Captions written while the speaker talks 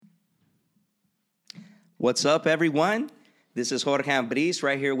What's up, everyone? This is Jorge Ambris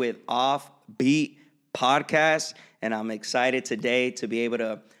right here with Offbeat Podcast, and I'm excited today to be able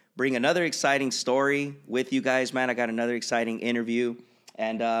to bring another exciting story with you guys, man. I got another exciting interview,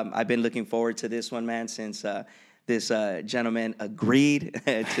 and I've been looking forward to this one, man, since this gentleman agreed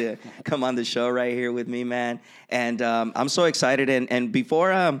to come on the show right here with me, man. And I'm so excited. And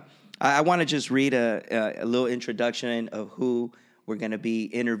before I want to just read a little introduction of who we're going to be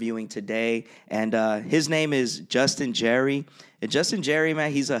interviewing today. And his name is Justin Jerry. And Justin Jerry,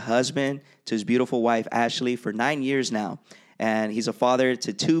 man, he's a husband to his beautiful wife, Ashley, for 9 years now. And he's a father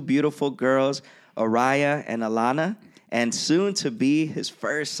to two beautiful girls, Araya and Alana. And soon to be his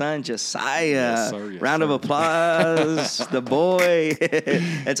first son, Josiah. Yes, sir. Yes, Round of applause. The boy.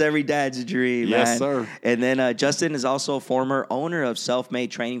 That's every dad's dream, man. Yes, sir. And then Justin is also a former owner of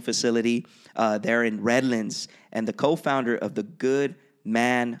Self-Made Training Facility there in Redlands and the co-founder of the Good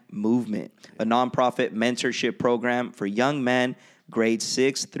Man Movement, a nonprofit mentorship program for young men grades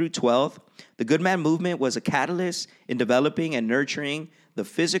 6 through 12. The Good Man Movement was a catalyst in developing and nurturing the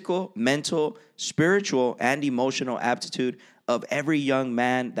physical, mental, spiritual, and emotional aptitude of every young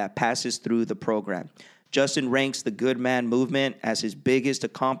man that passes through the program. Justin ranks the Good Man Movement as his biggest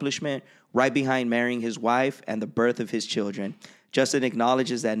accomplishment, right behind marrying his wife and the birth of his children. Justin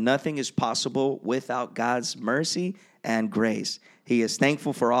acknowledges that nothing is possible without God's mercy and grace. He is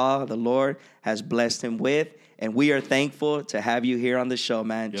thankful for all the Lord has blessed him with, and we are thankful to have you here on the show,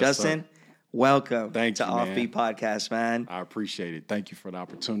 man. Yes, Justin, sir. welcome Thank to you, man. Offbeat Podcast, man. I appreciate it. Thank you for the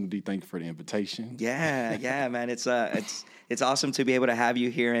opportunity. Thank you for the invitation. Yeah, man. It's awesome to be able to have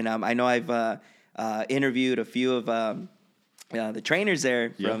you here, and I know I've interviewed a few of the trainers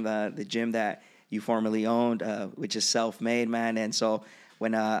there from the gym that you formerly owned, which is Self-Made, man. And so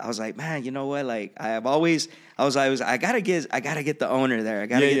when I was like, man, you know what? Like I gotta get the owner there. I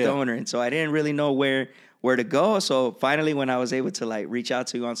gotta get the owner. And so I didn't really know where to go. So finally, when I was able to like reach out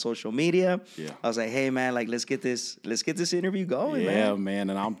to you on social media, I was like, hey man, like let's get this interview going, man. Yeah, man.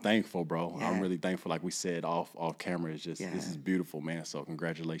 And I'm thankful, bro. Yeah. I'm really thankful. Like we said off camera, it's just this is beautiful, man. So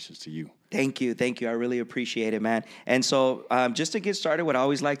congratulations to you. Thank you. I really appreciate it, man. And so just to get started, what I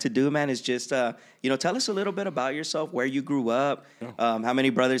always like to do, man, is just, tell us a little bit about yourself, where you grew up, how many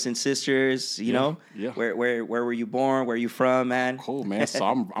brothers and sisters, you know, where were you born, where you from, man? Cool, man. So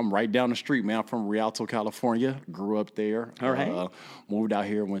I'm right down the street, man. I'm from Rialto, California. Grew up there. All right. Moved out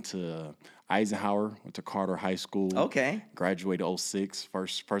here, went to Eisenhower, went to Carter High School. Okay. Graduated 06,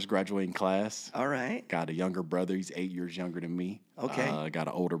 first graduating class. All right. Got a younger brother. He's 8 years younger than me. Okay. Got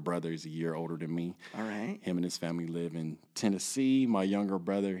an older brother. He's a year older than me. All right. Him and his family live in Tennessee. My younger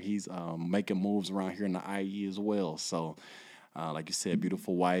brother, he's making moves around here in the IE as well. So, like you said,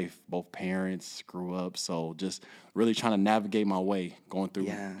 beautiful wife, both parents, grew up. So just really trying to navigate my way, going through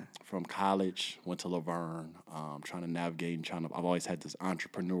from college, went to Laverne, trying to navigate and I've always had this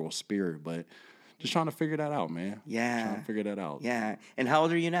entrepreneurial spirit, but just trying to figure that out, man. Yeah. Trying to figure that out. Yeah. And how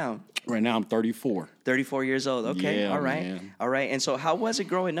old are you now? Right now I'm 34. 34 years old. Okay. Yeah, all right. man. All right. And so how was it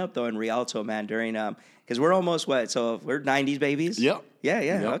growing up, though, in Rialto, man, during, because we're almost so we're 90s babies? Yep. Yeah.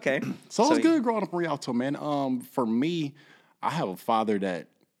 Yep. Okay. So it was good growing up in Rialto, man. For me, I have a father that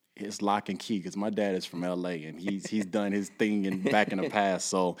is lock and key because my dad is from LA and he's done his thing back in the past.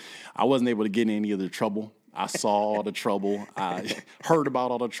 So I wasn't able to get in any of the trouble. I saw all the trouble. I heard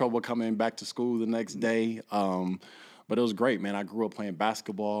about all the trouble coming back to school the next day. But it was great, man. I grew up playing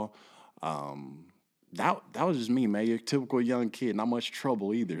basketball. That was just me, man. You're a typical young kid, not much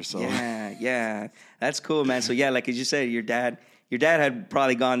trouble either. So yeah, that's cool, man. So yeah, like as you said, your dad had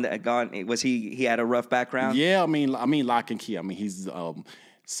probably gone. Was he had a rough background? Yeah, I mean, lock and key. I mean, he's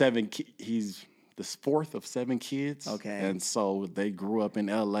he's the fourth of 7 kids. Okay. And so they grew up in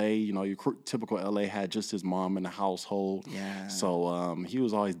L.A. You know, your typical L.A. had just his mom in the household. Yeah. So he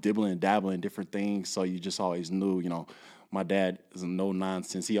was always dibbling and dabbling in different things. So you just always knew, you know, my dad is a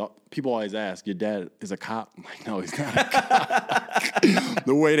no-nonsense. People always ask, your dad is a cop? I'm like, no, he's not a cop.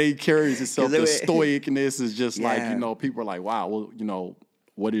 The way that he carries himself, the stoicness is just like, you know, people are like, wow, well, you know,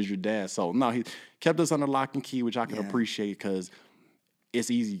 what is your dad? So, no, he kept us under lock and key, which I can appreciate because it's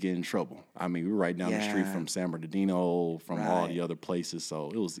easy to get in trouble. I mean, we were right down the street from San Bernardino, from all the other places,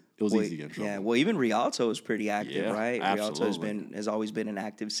 so it was easy to get in trouble. Yeah, well, even Rialto is pretty active, right? Absolutely. Rialto has always been an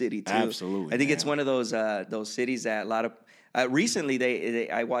active city too. Absolutely, I think it's one of those cities that a lot of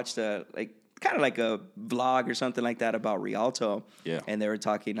recently I watched kind of like a vlog or something like that about Rialto. Yeah. And they were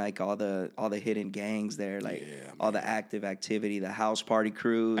talking like all the hidden gangs there, like all the active activity, the house party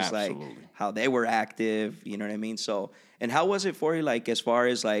crews, Absolutely. like how they were active, you know what I mean? So, and how was it for you, like, as far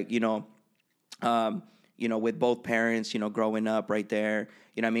as like, with both parents, growing up right there,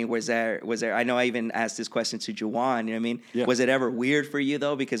 you know what I mean? Was there, I know I even asked this question to Juwan, you know what I mean? Yeah. Was it ever weird for you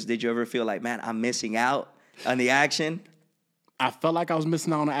though? Because did you ever feel like, man, I'm missing out on the action? I felt like I was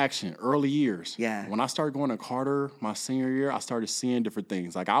missing out on the action early years. Yeah. When I started going to Carter my senior year, I started seeing different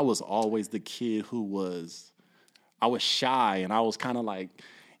things. Like I was always the kid I was shy, and I was kind of like,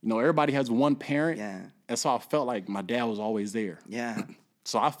 everybody has one parent. Yeah. And so I felt like my dad was always there. Yeah.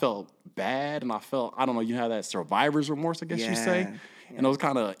 So I felt bad, and I felt, I don't know, you have that survivor's remorse, I guess you say. Yeah. And it was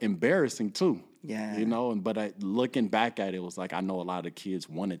kind of embarrassing too. Yeah. But looking back at it, it was like, I know a lot of kids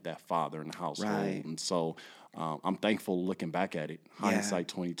wanted that father in the household. Right. And so I'm thankful looking back at it. Hindsight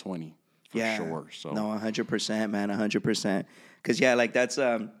 2020 for sure. So no, 100%, man, 100%. Because like that's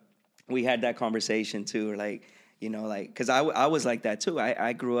we had that conversation too, like because I was like that too.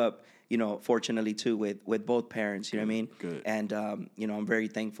 I grew up, fortunately too with both parents. You know what I mean? Good. And I'm very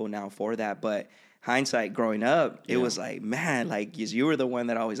thankful now for that. But hindsight, growing up, it was like, man, like you were the one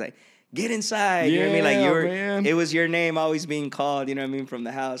that always like, get inside. You know what I mean? Like it was your name always being called. You know what I mean? From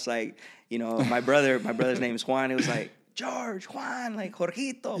the house, like my brother's name is Juan. It was like, George, Juan, like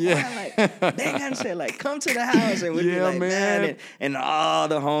Jorgito, Juan, like vénganse, like come to the house, and we'd be like, man, and all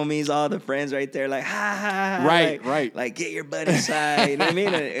the homies, all the friends right there, like ha ha ha, right, like get your butt inside, you know what I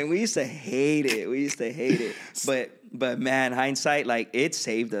mean? And we used to hate it, but man, hindsight, like it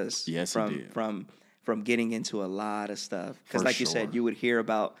saved us, from getting into a lot of stuff, because like you said, you would hear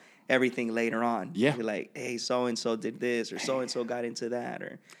about everything later on. Yeah. You're like, hey, so-and-so did this, or so-and-so got into that.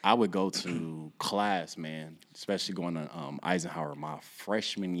 Or I would go to class, man, especially going to Eisenhower my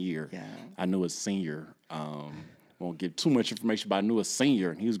freshman year. Yeah. I knew a senior. Won't give too much information, but I knew a senior,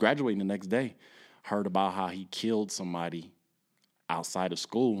 and he was graduating the next day. Heard about how he killed somebody outside of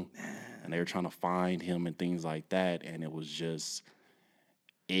school, and they were trying to find him and things like that, and it was just,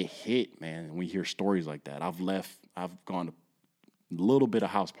 it hit, man. And we hear stories like that. I've gone to little bit of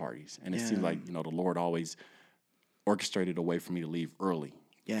house parties, and it seems like the Lord always orchestrated a way for me to leave early,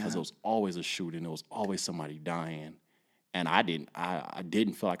 because it was always a shooting, it was always somebody dying, and I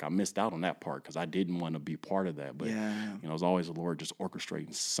didn't feel like I missed out on that part, because I didn't want to be part of that, but it was always the Lord just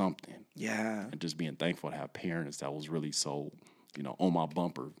orchestrating something, and just being thankful to have parents that was really so on my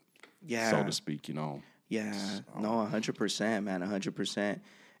bumper, so to speak. No, 100%, man, 100%.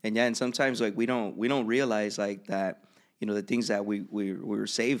 And sometimes like we don't realize like that, the things that we were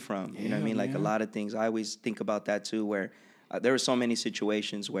saved from, you know what I mean? Like a lot of things, I always think about that too, where there were so many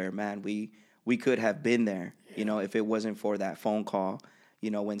situations where, man, we could have been there, if it wasn't for that phone call,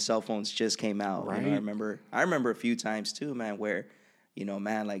 when cell phones just came out. Right. I remember a few times too, man, where,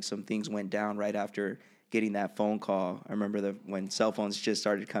 man, like some things went down right after getting that phone call. I remember when cell phones just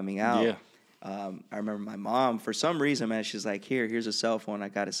started coming out. Yeah. I remember my mom, for some reason, man, she's like, here's a cell phone. I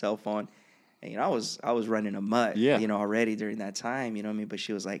got a cell phone. And, I was running a mutt, already during that time, you know what I mean? But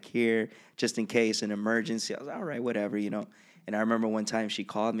she was like, here, just in case, an emergency. I was like, all right, whatever, And I remember one time she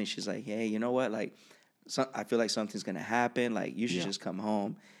called me. She's like, hey, you know what? Like, I feel like something's going to happen. Like, you should just come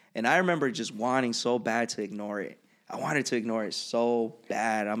home. And I remember just wanting so bad to ignore it. I wanted to ignore it so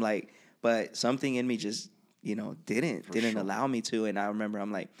bad. I'm like, but something in me just, didn't allow me to. And I remember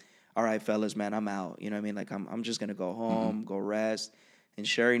I'm like, all right, fellas, man, I'm out. You know what I mean? Like, I'm just going to go home, go rest. And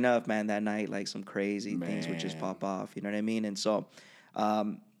sure enough, man, that night, like some crazy things would just pop off. You know what I mean? And so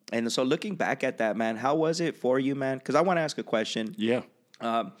looking back at that, man, how was it for you, man? Because I want to ask a question. Yeah.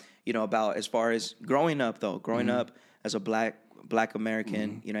 About as far as growing up as a black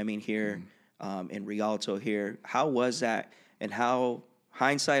American, you know what I mean, here in Rialto here. How was that? And how,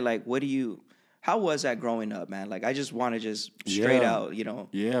 hindsight, like, how was that growing up, man? Like, I just want to just straight out,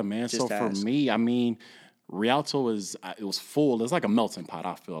 Yeah, man. So for ask. me, I mean, Rialto it was full. It's like a melting pot,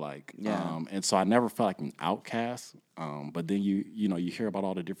 I feel like. Yeah. And so I never felt like an outcast. But then you hear about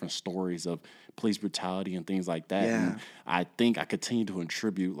all the different stories of police brutality and things like that. Yeah. And I think I continue to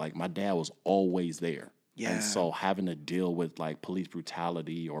attribute, like, my dad was always there. Yeah. And so having to deal with like police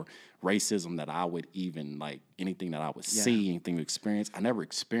brutality or racism that I would even like anything that I would see, anything to experience, I never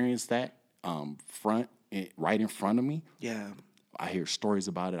experienced that right in front of me. Yeah. I hear stories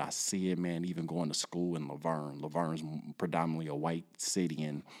about it. I see it, man, even going to school in Laverne. Laverne's predominantly a white city,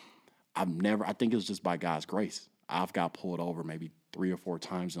 and I think it was just by God's grace. I've got pulled over maybe 3 or 4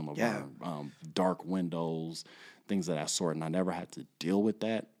 times in Laverne. Yeah. Dark windows, things of that sort, and I never had to deal with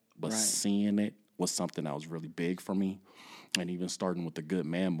that, but seeing it was something that was really big for me. And even starting with the Good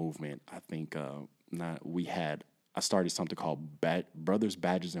Man movement, I think I started something called Brothers,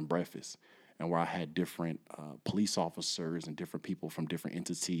 Badges, and Breakfast, and where I had different police officers and different people from different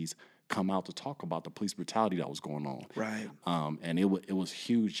entities come out to talk about the police brutality that was going on. Right. And it was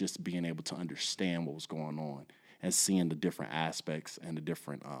huge just being able to understand what was going on and seeing the different aspects and the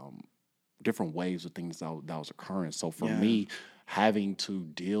different waves of things that was occurring. So for me, having to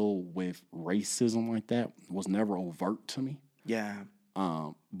deal with racism like that was never overt to me. Yeah.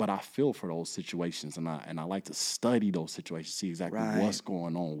 But I feel for those situations, and I like to study those situations, see exactly what's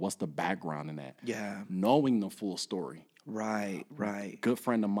going on, what's the background in that. Yeah. Knowing the full story. Right. Good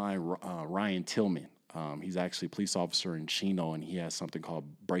friend of mine, Ryan Tillman. He's actually a police officer in Chino, and he has something called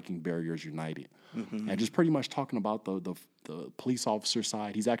Breaking Barriers United. Mm-hmm. And just pretty much talking about the police officer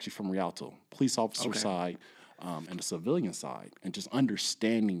side. He's actually from Rialto. Police officer side and the civilian side, and just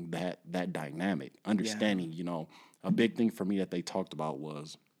understanding that dynamic. Understanding, a big thing for me that they talked about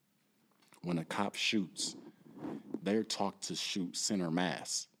was when a cop shoots, they're taught to shoot center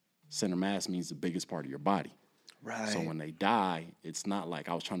mass. Center mass means the biggest part of your body. Right. So when they die, it's not like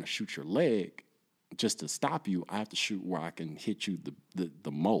I was trying to shoot your leg just to stop you. I have to shoot where I can hit you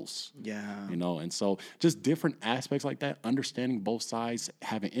the most. Yeah. And so just different aspects like that, understanding both sides,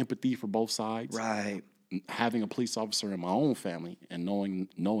 having empathy for both sides. Right. Having a police officer in my own family and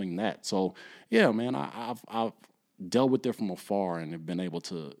knowing that. So yeah, man, I've dealt with it from afar and have been able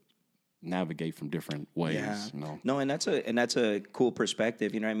to navigate from different ways. Yeah. No, and that's a cool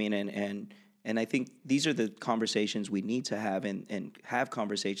perspective. You know what I mean? And I think these are the conversations we need to have and have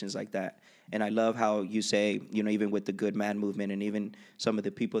conversations like that. And I love how you say, even with the Good Man movement and even some of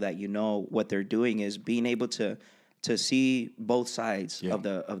the people that what they're doing is being able to see both sides of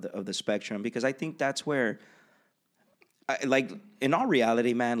the spectrum, because I think that's where, like, in all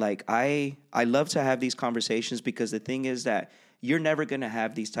reality, man, like I love to have these conversations, because the thing is that you're never going to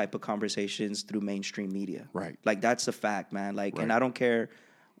have these type of conversations through mainstream media. Right. Like, that's the fact, man. Like, right. And I don't care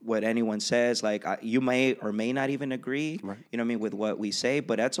what anyone says. Like, you may or may not even agree, right. With what we say,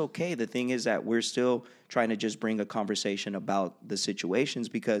 but that's okay. The thing is that we're still trying to just bring a conversation about the situations,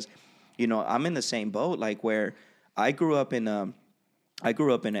 because, I'm in the same boat, like, where I grew up in an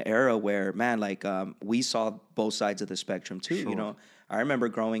era where, man, like, we saw both sides of the spectrum too. Sure. I remember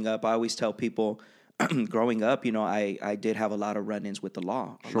growing up, I always tell people growing up, I did have a lot of run-ins with the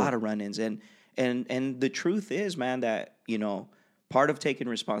law, a lot of run-ins. And the truth is, man, that, part of taking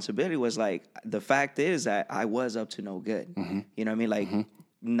responsibility was, like, the fact is that I was up to no good. Mm-hmm. You know what I mean? Like,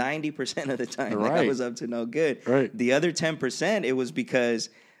 90% of the time, right. like, I was up to no good. Right. The other 10%, it was because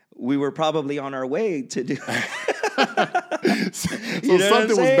we were probably on our way to do so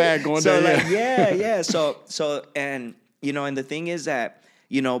something was bad going so down. Like, yeah. So and and the thing is that,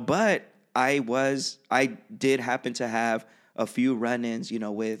 but I did happen to have a few run-ins,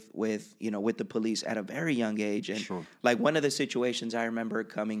 with the police at a very young age. And like, one of the situations I remember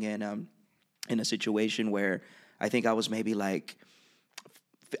coming in a situation where I think I was maybe like,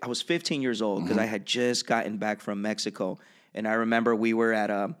 I was 15 years old, because I had just gotten back from Mexico. And I remember we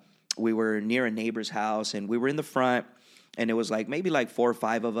were near a neighbor's house, and we were in the front, and it was like maybe like 4 or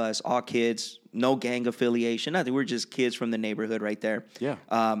 5 of us, all kids, no gang affiliation, nothing. We were just kids from the neighborhood right there. Yeah.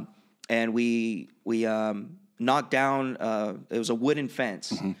 And we knocked down, it was a wooden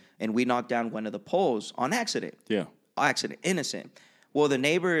fence, and we knocked down one of the poles on accident. Yeah. Accident, innocent. Well, the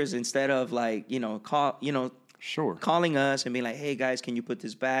neighbors, instead of like, calling us and being like, hey guys, can you put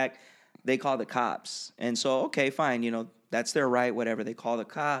this back? They call the cops. And so, okay, fine, that's their right, whatever. They call the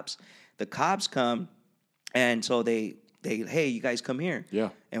cops. The cops come, and so they hey, you guys come here. Yeah.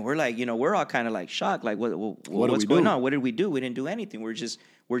 And we're like, we're all kind of like shocked, like, what's going on? What did we do? We didn't do anything. We're just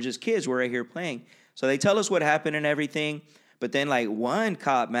kids. We're right here playing. So they tell us what happened and everything. But then, like, one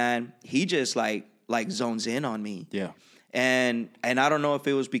cop, man, he just like zones in on me. Yeah. And I don't know if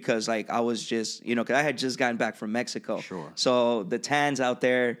it was because, like, I was just, because I had just gotten back from Mexico. Sure. So the tans out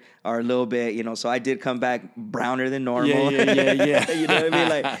there are a little bit, so I did come back browner than normal. Yeah. You know what I mean?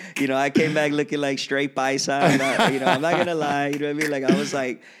 Like, I came back looking like straight paisa. I'm not going to lie. You know what I mean? Like, I was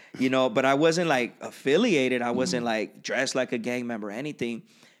like, but I wasn't, like, affiliated. I wasn't, like, dressed like a gang member or anything.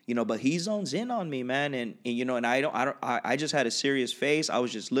 But he zones in on me, man, and and I just had a serious face. I was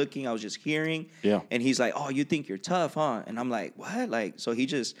just looking, I was just hearing, and he's like, "Oh, you think you're tough, huh?" And I'm like, "What?" Like, so he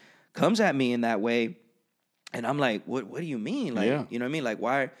just comes at me in that way, and I'm like, "What do you mean?" Like, you know what I mean? Like,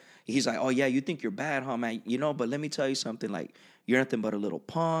 why? He's like, "Oh yeah, you think you're bad, huh, man? But let me tell you something. Like, you're nothing but a little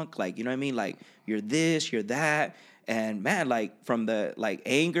punk. Like, you know what I mean? Like, you're this, you're that." And man, like, from the like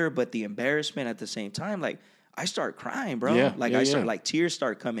anger, but the embarrassment at the same time, like, I start crying, bro. I start like tears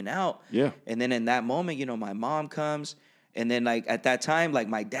start coming out. Yeah. And then in that moment, my mom comes, and then like at that time, like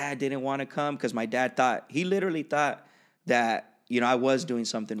my dad didn't want to come because my dad he literally thought that I was doing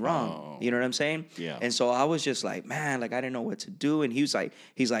something wrong. You know what I'm saying? Yeah. And so I was just like, man, like, I didn't know what to do. And he's like,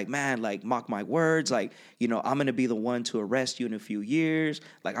 man, like, mark my words. Like, I'm going to be the one to arrest you in a few years.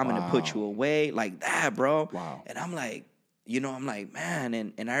 Like, I'm going to put you away like that, bro. Wow. And I'm like, man.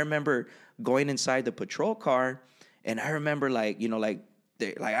 And I remember going inside the patrol car, and I remember like,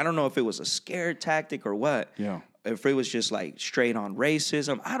 I don't know if it was a scare tactic or what. Yeah. If it was just like straight on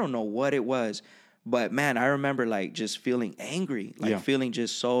racism. I don't know what it was. But man, I remember like just feeling angry, like feeling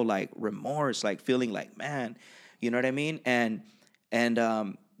just so like remorse, like feeling like, man, you know what I mean? And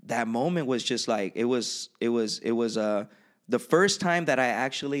that moment was just like, it was the first time that I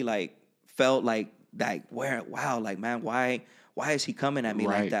actually like felt like wow, like, man, why is he coming at me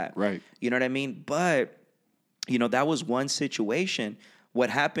like that? Right. You know what I mean? But, that was one situation. What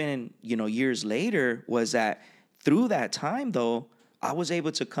happened, years later was that through that time though, I was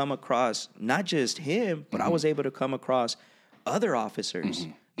able to come across not just him, but I was able to come across other officers,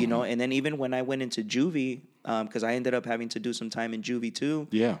 and then even when I went into juvie, because I ended up having to do some time in juvie too.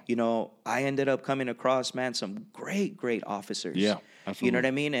 Yeah. I ended up coming across, man, some great officers. Yeah, absolutely. You know what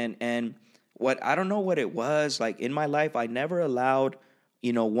I mean? And what, I don't know what it was, like in my life, I never allowed,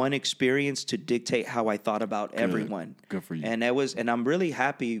 one experience to dictate how I thought about everyone. Good for you. And I'm really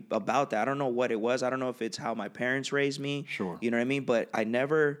happy about that. I don't know what it was. I don't know if it's how my parents raised me. Sure. You know what I mean? But I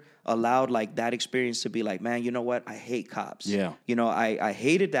never allowed like that experience to be like, man, you know what? I hate cops. Yeah. I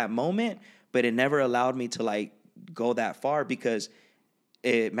hated that moment, but it never allowed me to like go that far because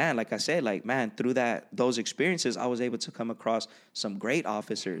like I said, like, man, through those experiences, I was able to come across some great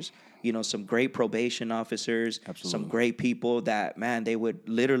officers, some great probation officers, some great people that, man, they would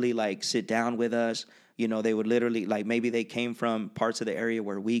literally like sit down with us. They would literally like, maybe they came from parts of the area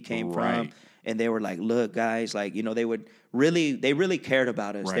where we came from, and they were like, look, guys, like, they really cared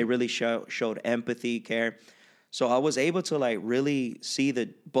about us. Right. They really showed empathy, care. So I was able to like really see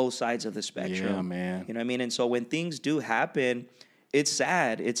both sides of the spectrum. Yeah, man. You know what I mean? And so when things do happen, it's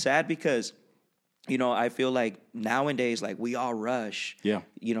sad. It's sad because, I feel like nowadays, like we all rush,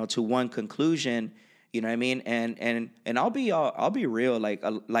 to one conclusion, you know what I mean? And I'll be real.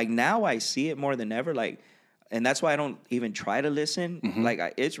 Like now I see it more than ever. Like, and that's why I don't even try to listen. Like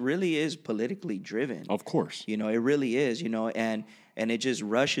it really is politically driven. Of course. It really is, and it just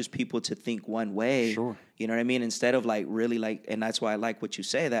rushes people to think one way. Sure. You know what I mean? Instead of like really like, and that's why I like what you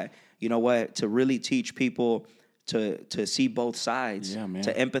say that, to really teach people to see both sides, to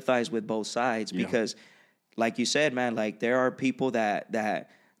empathize with both sides, because like you said, man, like there are people that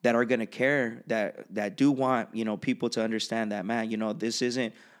are going to care, that do want, people to understand that, man, this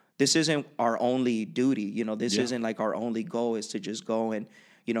isn't our only duty. This isn't like our only goal is to just go and,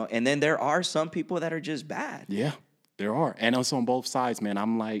 and then there are some people that are just bad. Yeah, there are. And also on both sides, man.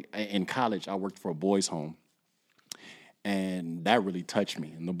 I'm like, in college, I worked for a boys' home. And that really touched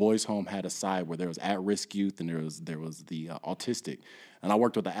me. And the boys' home had a side where there was at-risk youth and there was the autistic. And I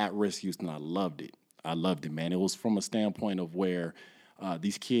worked with the at-risk youth, and I loved it. I loved it, man. It was from a standpoint of where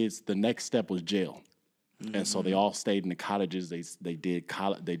these kids, the next step was jail. And so they all stayed in the cottages. They did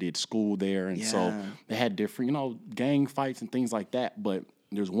college, they did school there, and so they had different, gang fights and things like that. But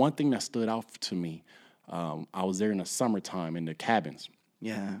there's one thing that stood out to me. I was there in the summertime in the cabins.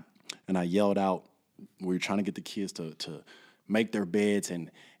 Yeah. And I yelled out. We were trying to get the kids to make their beds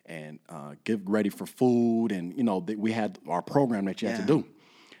and get ready for food, and we had our program that you had to do.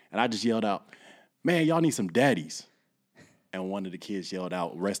 And I just yelled out, "Man, y'all need some daddies." And one of the kids yelled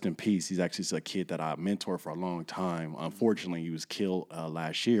out, "Rest in peace." He's actually a kid that I mentored for a long time. Unfortunately, he was killed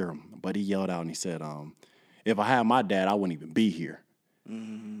last year. But he yelled out and he said, "If I had my dad, I wouldn't even be here."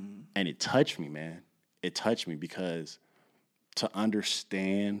 And it touched me, man. It touched me because to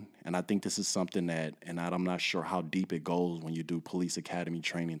understand, and I think this is something that, and I'm not sure how deep it goes when you do police academy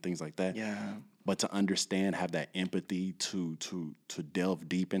training, things like that. Yeah. But to understand, have that empathy to delve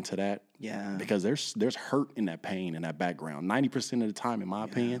deep into that. Yeah. Because there's hurt in that pain and that background. 90% of the time, in my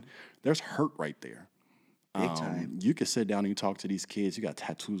opinion, there's hurt right there. Big time. You can sit down and you talk to these kids. You got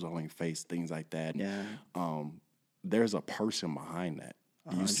tattoos on your face, things like that. Yeah. There's a person behind that.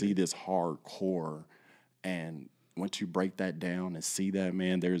 100. You see this hardcore, and once you break that down and see that,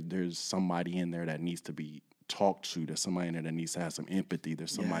 man, there's somebody in there that needs to be talked to. There's somebody in there that needs to have some empathy.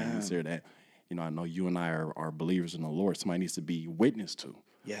 There's somebody in there that, I know you and I are believers in the Lord. Somebody needs to be witnessed to.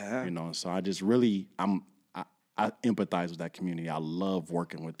 Yeah. So I just really, I empathize with that community. I love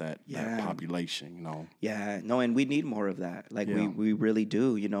working with that population, Yeah, no, and we need more of that. Like we really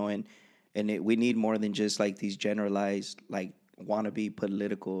do, and we need more than just like these generalized, like, wannabe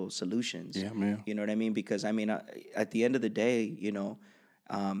political solutions. Yeah, man. You know what I mean? Because at the end of the day,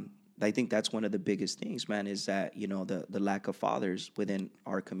 I think that's one of the biggest things, man, is that, the lack of fathers within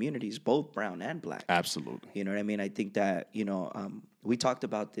our communities, both brown and black. Absolutely. You know what I mean? I think that, we talked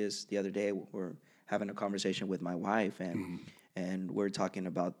about this the other day. We're having a conversation with my wife, and we're talking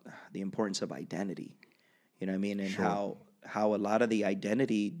about the importance of identity. You know what I mean? And Sure. how a lot of the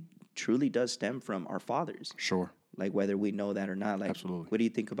identity truly does stem from our fathers. Sure. Like, whether we know that or not. Like, Absolutely. what do you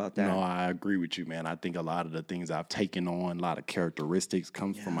think about that? No, I agree with you, man. I think a lot of the things I've taken on, a lot of characteristics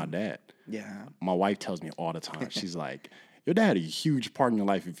comes from my dad. Yeah. My wife tells me all the time. She's like, your dad is a huge part in your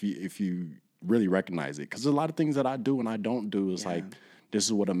life if you really recognize it. Because there's a lot of things that I do and I don't do. It's like, this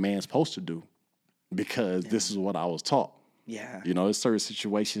is what a man's supposed to do because this is what I was taught. Yeah. There's certain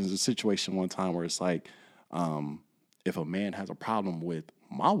situations. There's a situation one time where it's like, if a man has a problem with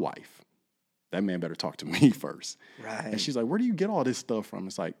my wife, that man better talk to me first. Right. And she's like, where do you get all this stuff from?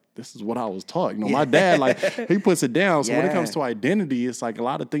 It's like, this is what I was taught. My dad, like, he puts it down. So when it comes to identity, it's like a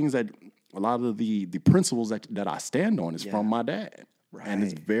lot of the principles that I stand on is from my dad. Right. And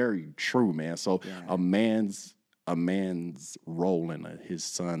it's very true, man. So a man's role in his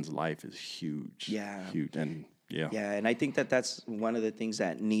son's life is huge. Yeah. Huge. And yeah, and I think that that's one of the things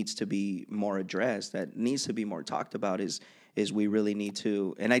that needs to be more addressed, that needs to be more talked about is we really need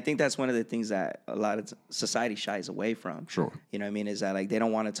to, and I think that's one of the things that a lot of society shies away from. Sure. You know what I mean? Is that, like, they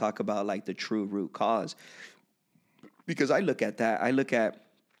don't want to talk about, like, the true root cause. Because I look at that,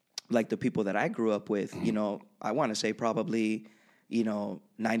 like, the people that I grew up with, I want to say probably,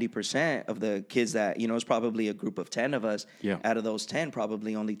 90% of the kids that, it's probably a group of 10 of us. Yeah. Out of those 10,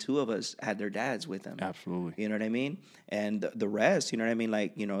 probably only 2 of us had their dads with them. Absolutely. You know what I mean? And the rest, you know what I mean?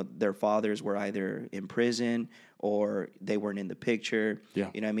 Like, their fathers were either in prison or they weren't in the picture. Yeah.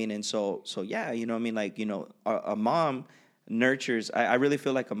 You know what I mean? And so yeah, you know what I mean? Like, a mom nurtures. I really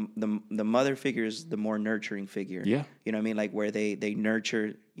feel like the mother figure is the more nurturing figure. Yeah. You know what I mean? Like, where they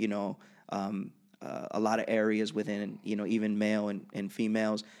nurture, a lot of areas within, even male and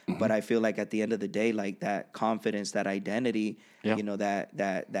females. Mm-hmm. But I feel like at the end of the day, like, that confidence, that identity,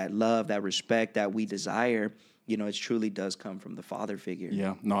 that love, that respect that we desire, it truly does come from the father figure.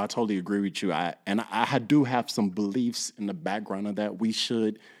 Yeah, no, I totally agree with you. I do have some beliefs in the background of that. We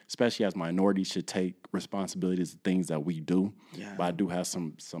should, especially as minorities, should take responsibilities of things that we do. Yeah. But I do have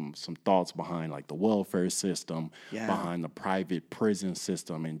some thoughts behind, like, the welfare system, behind the private prison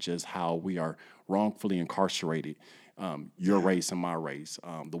system, and just how we are wrongfully incarcerated. Your race and my race.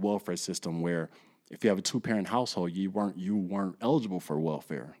 The welfare system, where if you have a 2-parent household, you weren't eligible for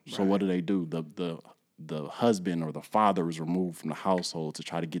welfare. So what do? The husband or the father is removed from the household to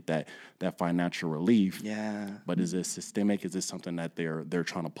try to get that financial relief. Yeah. But is it systemic? Is this something that they're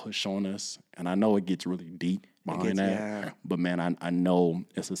trying to push on us? And I know it gets really deep behind that. Yeah. But man, I know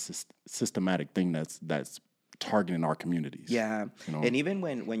it's a systematic thing that's targeting our communities. Yeah. And even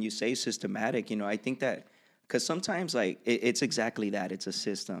when you say systematic, I think that, because sometimes, like, it's exactly that. It's a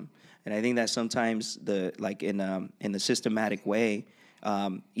system. And I think that sometimes in the systematic way,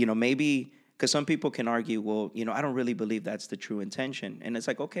 maybe. Because some people can argue, well, I don't really believe that's the true intention. And it's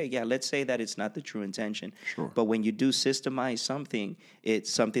like, okay, yeah, let's say that it's not the true intention. Sure. But when you do systemize something,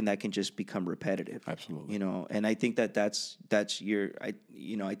 it's something that can just become repetitive. Absolutely. And I think that's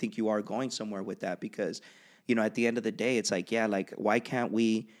I think you are going somewhere with that, because, at the end of the day, it's like, yeah, like, why can't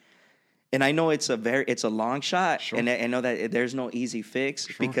we? And I know it's a long shot. Sure. And I know that there's no easy fix.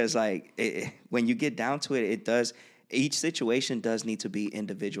 Sure. Because, like, when you get down to it, each situation does need to be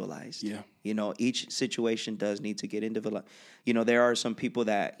individualized. Yeah. Each situation does need to get individualized. There are some people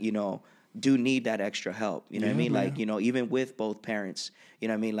that, do need that extra help. You know what I mean? Like, even with both parents, you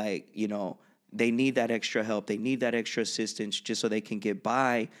know what I mean? Like, they need that extra help. They need that extra assistance just so they can get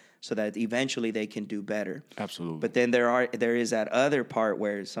by, so that eventually they can do better. Absolutely. But then there is that other part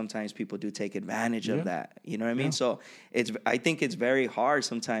where sometimes people do take advantage of that. You know what I mean? So I think it's very hard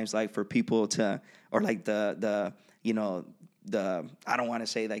sometimes, like, for people to, or like the I don't want to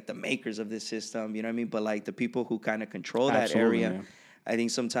say, like, the makers of this system, you know what I mean? But, like, the people who kind of control that area, man. I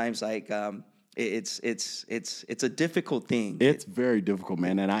think sometimes, like, it's a difficult thing. It's very difficult,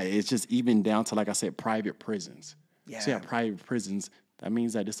 man. And it's just even down to, like I said, private prisons. Yeah. So private prisons, that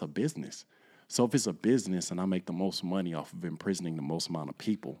means that it's a business. So if it's a business and I make the most money off of imprisoning the most amount of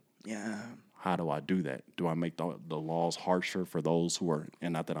people, how do I do that? Do I make the laws harsher for those who are,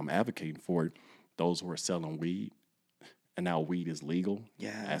 and not that I'm advocating for it, those who are selling weed? And now weed is legal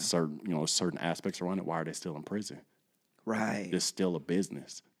at certain aspects around it. Why are they still in prison? Right. It's still a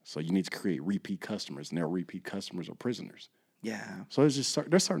business. So you need to create repeat customers, and their repeat customers are prisoners. Yeah. So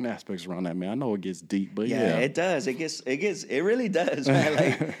there's certain aspects around that, man. I know it gets deep, but yeah. It does. It really does, man.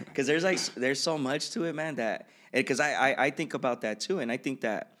 Like, because there's so much to it, man, that, because I think about that too. And I think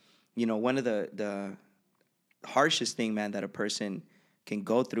that, one of the harshest thing, man, that a person can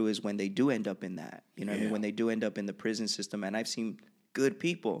go through is when they do end up in that. You know what I mean? When they do end up in the prison system. And I've seen good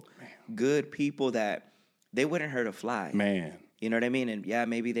people that they wouldn't hurt a fly. Man. You know what I mean? And yeah,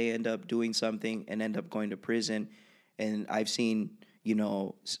 maybe they end up doing something and end up going to prison. And I've seen,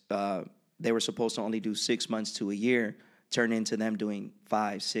 they were supposed to only do 6 months to a year, turn into them doing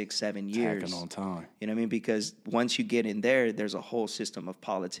 5, 6, 7 years. Tacking on time. You know what I mean? Because once you get in there, there's a whole system of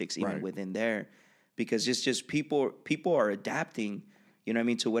politics even within there. Because it's just people are adapting, you know what I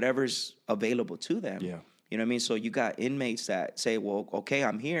mean, to whatever's available to them. Yeah. You know what I mean? So you got inmates that say, well, okay,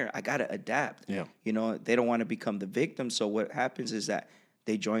 I'm here. I got to adapt. Yeah. They don't want to become the victim. So what happens is that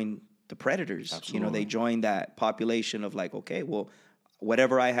they join the predators. Absolutely. They join that population of like, okay, well,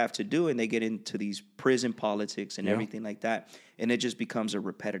 whatever I have to do. And they get into these prison politics and everything like that. And it just becomes a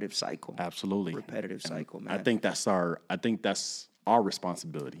repetitive cycle. Absolutely. Repetitive cycle, man. I think that's our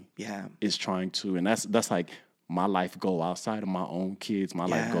responsibility. Yeah. Is trying to, and that's like my life goal outside of my own kids. My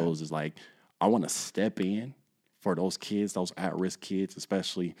life goals is like, I want to step in for those kids, those at-risk kids,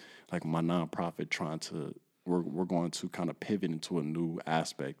 especially like my nonprofit we're going to kind of pivot into a new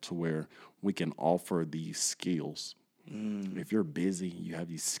aspect to where we can offer these skills. If you're busy, you have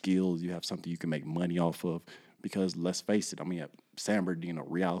these skills, you have something you can make money off of, because let's face it, I mean, at San Bernardino,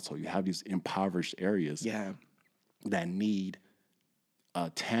 Rialto, you have these impoverished areas that need a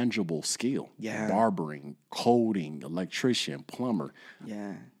tangible skill. Yeah. Barbering, coding, electrician, plumber.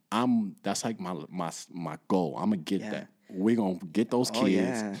 Yeah. That's like my goal. I'm gonna get that. We're gonna get those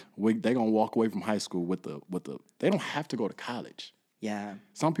kids. Yeah. They're gonna walk away from high school with the. They don't have to go to college. Yeah.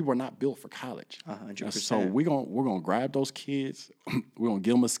 Some people are not built for college. 100%. So we're gonna grab those kids. We're gonna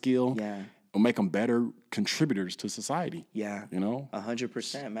give them a skill. Yeah. And make them better contributors to society. Yeah.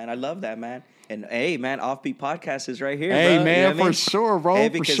 100%, man. I love that, man. And hey, man, Offbeat Podcast is right here, hey, bro. man, for sure, bro. Hey,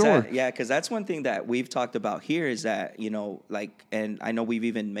 for sure. Because that's one thing that we've talked about here is that, and I know we've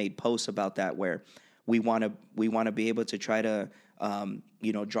even made posts about that where we want to be able to try to,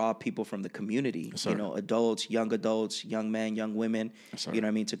 draw people from the community, yes, adults, young men, young women, yes, you know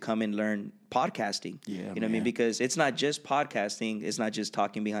what I mean, to come and learn podcasting. Yeah, you know what I mean? Because it's not just podcasting. It's not just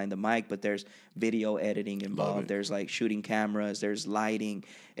talking behind the mic, but there's video editing involved. There's like shooting cameras, there's lighting,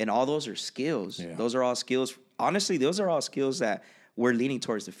 and all those are skills. Yeah. Those are all skills. Honestly, those are all skills that we're leaning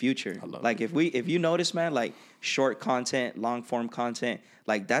towards the future. Like if you notice, man, like short content, long form content,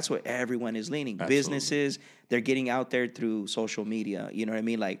 like that's what everyone is leaning. Absolutely. Businesses, they're getting out there through social media. You know what I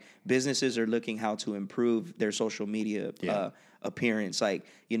mean? Like businesses are looking how to improve their social media appearance. Like,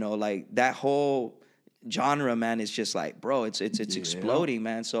 like that whole genre, man, is just like, bro, it's exploding,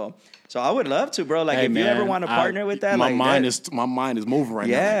 man. So I would love to, bro. Like if you ever want to partner with that, my mind is moving right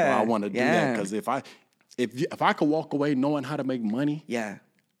now. I want to do that because if I could walk away knowing how to make money,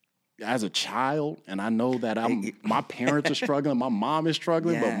 as a child, and I know that my parents are struggling, my mom is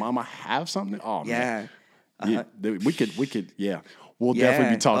struggling, but mama have something. Oh man, we could, we'll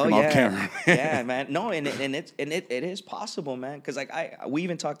definitely be talking off camera. Yeah, man. No, and it is possible, man. Because like we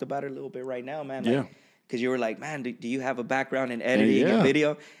even talked about it a little bit right now, man. Like, because you were like, man, do you have a background in editing and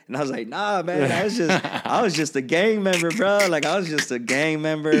video? And I was like, nah, man, I was just a gang member, bro. Like I was just a gang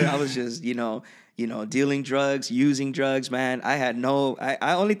member. I was just, dealing drugs, using drugs, man. I had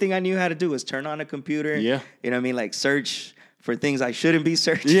only thing I knew how to do was turn on a computer. Yeah. You know what I mean? Like search for things I shouldn't be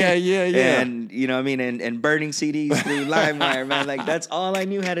searching. Yeah. And, you know what I mean? And burning CDs through LimeWire, man. Like that's all I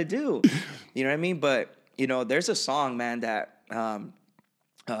knew how to do. You know what I mean? But, there's a song, man, that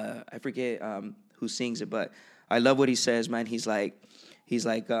I forget who sings it, but I love what he says, man. He's like,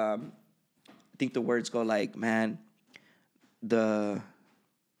 I think the words go like, man, the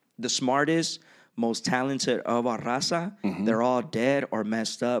smartest, most talented of our raza, they're all dead or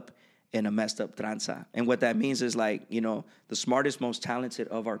messed up in a messed up tranza. And what that means is like, the smartest, most talented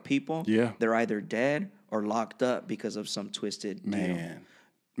of our people, they're either dead or locked up because of some twisted deal.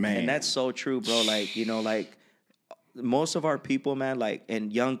 Man. And that's so true, bro. Like, like most of our people, man, like,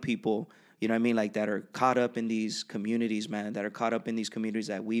 and young people, you know what I mean? Like that are caught up in these communities, man, that are caught up in these communities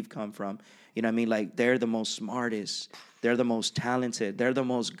that we've come from. You know what I mean? Like they're the most smartest. They're the most talented. They're the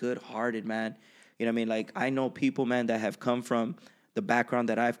most good-hearted, man. You know what I mean? Like I know people, man, that have come from the background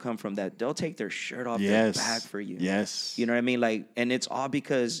that I've come from that they'll take their shirt off their back for you. Yes. You know what I mean? Like, and it's all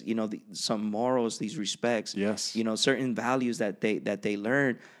because, some morals, these respects, certain values that they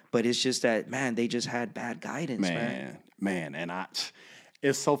learn. But it's just that, man, they just had bad guidance, man. Man, and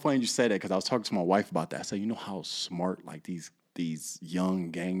it's so funny you say that because I was talking to my wife about that. I said, you know how smart like these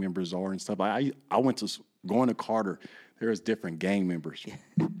young gang members are and stuff. I went to going to Carter. There's different gang members.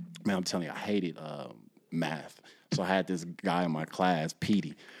 Man, I'm telling you, I hated math. So I had this guy in my class,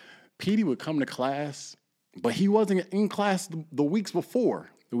 Petey. PD would come to class, but he wasn't in class the weeks before.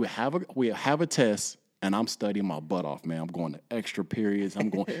 We have a test, and I'm studying my butt off, man. I'm going to extra periods.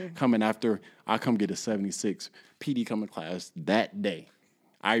 I'm coming after. I come get a 76. PD come to class that day.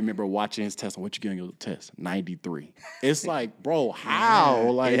 I remember watching his test. What you getting your test? 93. It's like, bro,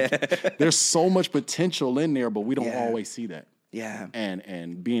 how? There's so much potential in there, but we don't always see that. Yeah.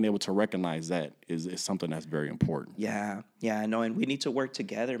 And being able to recognize that is something that's very important. Yeah. Yeah, I know. And we need to work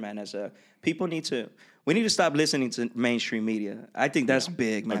together, man. We need to stop listening to mainstream media. I think that's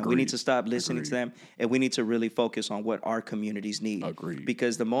big, man. Agreed. We need to stop listening to them, and we need to really focus on what our communities need. Agreed.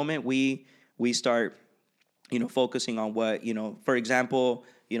 Because the moment we start, focusing on what, for example,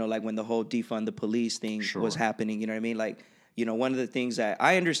 like when the whole defund the police thing was happening, you know what I mean? Like, one of the things that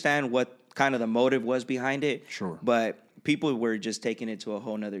I understand what kind of the motive was behind it. Sure. But people were just taking it to a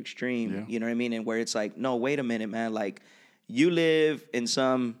whole nother extreme, you know what I mean? And where it's like, no, wait a minute, man. Like, you live in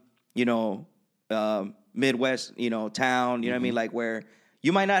some, Midwest, town, you know what I mean? Like, where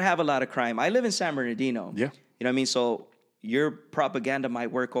you might not have a lot of crime. I live in San Bernardino. Yeah. You know what I mean? So your propaganda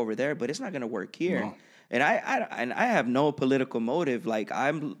might work over there, but it's not going to work here. No. And I have no political motive. Like,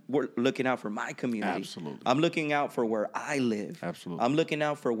 I'm looking out for my community. Absolutely. I'm looking out for where I live. Absolutely. I'm looking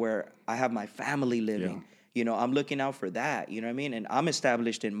out for where I have my family living. Yeah. I'm looking out for that. You know what I mean? And I'm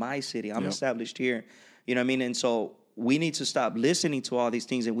established in my city. I'm established here. You know what I mean? And so we need to stop listening to all these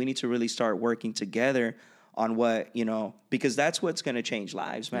things, and we need to really start working together on what, because that's what's going to change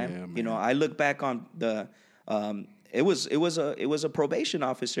lives, man. Yeah, man. I look back on the, it was a probation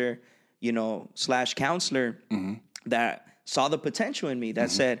officer, / counselor that saw the potential in me, that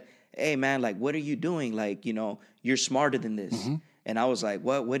said, hey, man, like, what are you doing? Like, you're smarter than this. And I was like,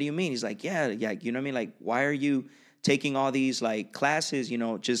 what do you mean? He's like, yeah, you know what I mean? Like, why are you taking all these like classes,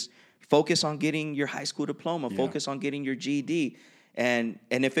 just focus on getting your high school diploma, focus on getting your GED. And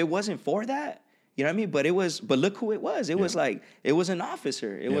if it wasn't for that, you know what I mean? But look who it was. It was like, it was an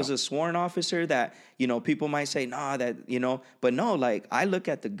officer. It was a sworn officer that, people might say, nah, that, but no, like, I look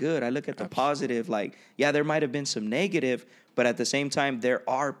at the good. I look at the positive. Like, yeah, there might have been some negative, but at the same time, there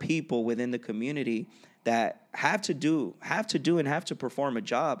are people within the community that have to perform a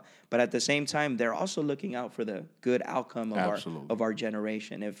job, but at the same time, they're also looking out for the good outcome of our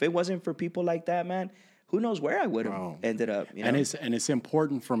generation. If it wasn't for people like that, man, who knows where I would have ended up. And it's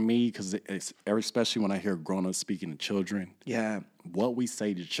important for me because it's especially when I hear grown-ups speaking to children. Yeah, what we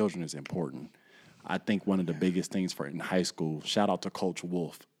say to children is important. I think one of the biggest things in high school. Shout out to Coach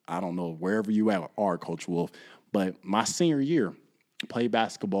Wolf. I don't know wherever you are, Coach Wolf, but my senior year, played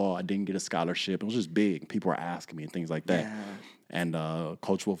basketball. I didn't get a scholarship. It was just big. People were asking me and things like that. Yeah. And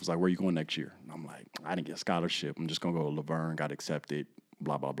Coach Wolf was like, where are you going next year? And I'm like, I didn't get a scholarship. I'm just going to go to Laverne, got accepted,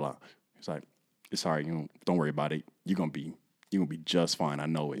 blah, blah, blah. He's like, it's all right. Don't worry about it. You're going to be just fine. I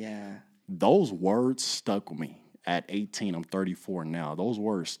know it. Yeah. Those words stuck with me. At 18, I'm 34 now. Those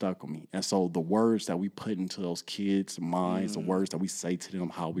words stuck with me. And so the words that we put into those kids' minds, the words that we say to them,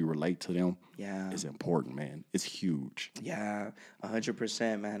 how we relate to them is important, man. It's huge. Yeah,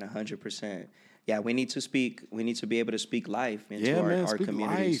 100%, man, 100%. Yeah, we need to speak. We need to be able to speak life into our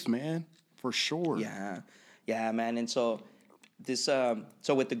communities. Life, man, for sure. Yeah, man. And so so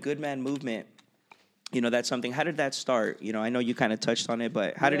with the Good Man movement, that's something. How did that start? I know you kind of touched on it,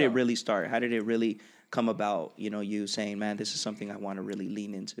 but how did it really start? How did it really come about, you saying, man, this is something I want to really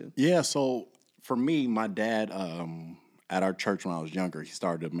lean into? Yeah, so for me, my dad, at our church when I was younger, he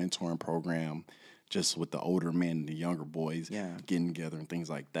started a mentoring program just with the older men and the younger boys getting together and things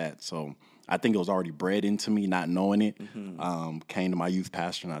like that. So I think it was already bred into me, not knowing it. Came to my youth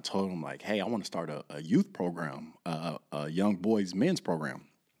pastor and I told him, like, hey, I want to start a youth program, a young boys men's program.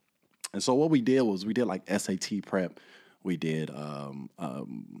 And so what we did was we did like SAT prep. We did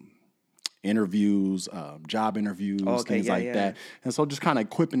interviews, job interviews, things like that. And so just kind of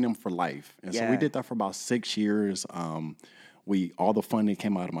equipping them for life. And so we did that for about 6 years. All the funding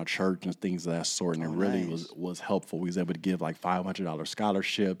came out of my church and things of that sort, and it really was helpful. We was able to give like $500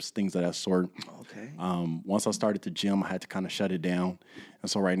 scholarships, things of that sort. Okay. Once I started the gym, I had to kind of shut it down. And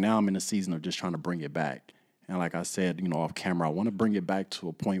so right now I'm in a season of just trying to bring it back. And like I said, off camera, I want to bring it back to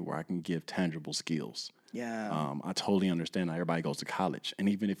a point where I can give tangible skills. Yeah. I totally understand how everybody goes to college. And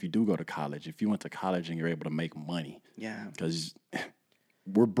even if you do go to college, if you went to college and you're able to make money. Yeah. Because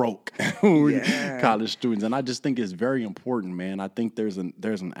we're broke. College students. And I just think it's very important, man. I think there's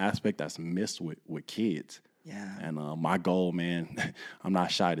an aspect that's missed with kids. Yeah. And my goal, man, I'm not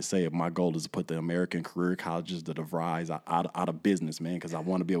shy to say it. My goal is to put the American career colleges, the DeVry's, out of business, man, because I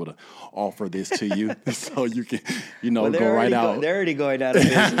want to be able to offer this to you so you can, Well, go right out. They're already going out of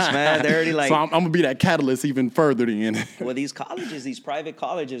business, man. They're already like. So I'm going to be that catalyst even further then. Well, these colleges, these private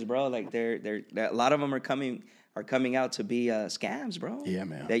colleges, bro, like they're a lot of them are coming out to be scams, bro. Yeah,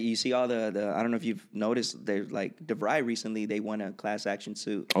 man. That you see all the I don't know if you've noticed, they're like DeVry recently, they won a class action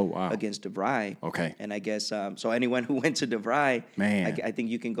suit against DeVry. Okay. And I guess so anyone who went to DeVry, man, I think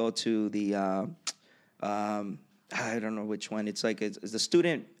you can go to the I don't know which one. It's like it's the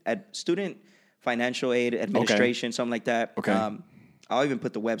student financial aid administration, something like that. Okay. I'll even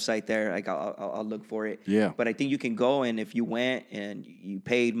put the website there. Like I'll look for it. Yeah. But I think you can go, and if you went and you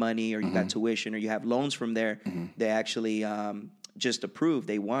paid money or you got tuition or you have loans from there, they actually just approved.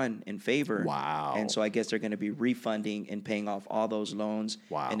 They won in favor. Wow. And so I guess they're going to be refunding and paying off all those loans.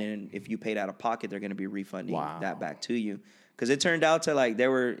 Wow. And then if you paid out of pocket, they're going to be refunding that back to you. Because it turned out to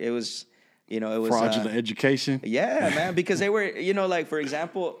it was fraudulent education. Yeah, man. Because they were, like for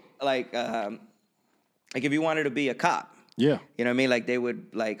example, like if you wanted to be a cop. Yeah. You know what I mean? Like they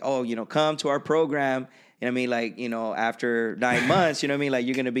would come to our program, you know what I mean? Like, after 9 months, you know what I mean? Like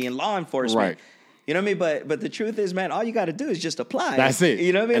you're going to be in law enforcement. Right. You know what I mean? But the truth is, man, all you got to do is just apply. That's it.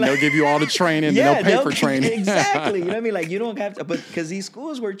 You know what I mean? And they'll give you all the training, and they'll pay for training. Exactly. You know what I mean? Like you don't have to, but because these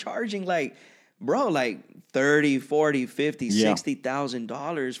schools were charging like, bro, like $30, $40, $50,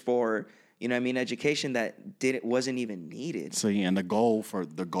 $60,000 for, you know what I mean, education that wasn't even needed. See, and the goal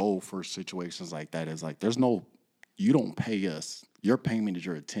for situations like that is like you don't pay us. Your payment is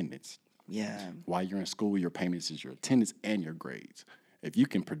your attendance. Yeah. While you're in school, your payments is your attendance and your grades. If you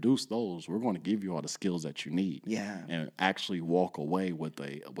can produce those, we're going to give you all the skills that you need. Yeah. And actually walk away with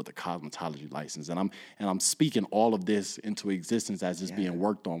a cosmetology license. And I'm speaking all of this into existence as it's being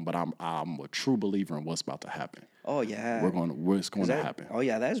worked on, but I'm a true believer in what's about to happen. Oh yeah. It's going to happen. Oh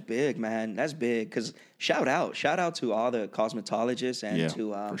yeah, that's big, man. That's big. Cause shout out to all the cosmetologists and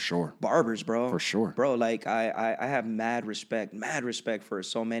to for sure. barbers, bro. For sure. Bro, like I have mad respect for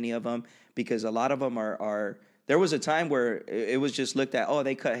so many of them, because a lot of them are there was a time where it was just looked at,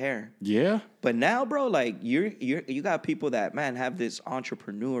 they cut hair. Yeah. But now, bro, like you got people that, man, have this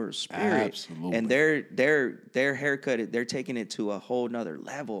entrepreneur spirit. Absolutely. And their haircut, they're taking it to a whole nother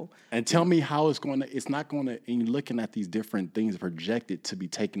level. And tell me how it's not going to, and you're looking at these different things projected to be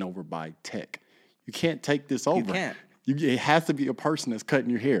taken over by tech. You can't take this over. You can't. It has to be a person that's cutting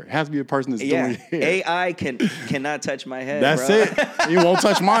your hair. It has to be a person that's doing your hair. AI cannot touch my head. That's bro. it. You won't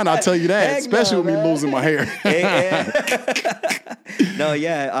touch mine, I'll tell you that. Heck especially no, with me losing my hair. No,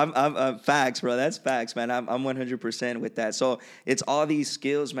 yeah, I'm facts, bro. That's facts, man. I'm 100% with that. So it's all these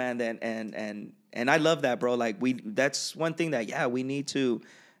skills, man. And I love that, bro. Like that's one thing that we need to.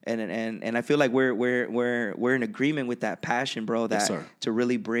 And I feel like we're in agreement with that passion, bro. That yes, to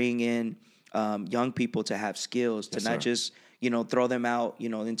really bring in young people to have skills, to not just throw them out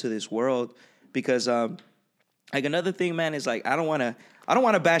into this world. Because like another thing, man, is like I don't want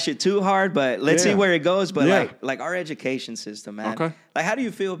to bash it too hard, but let's see where it goes. But like our education system, man. Okay. Like how do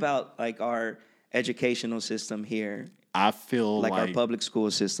you feel about like our educational system here? I feel like our public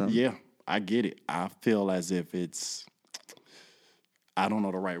school system. Yeah, I get it. I feel as if I don't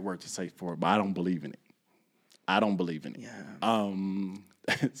know the right word to say for it, but I don't believe in it. Yeah.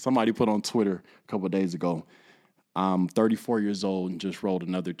 Somebody put on Twitter a couple of days ago, I'm 34 years old and just rolled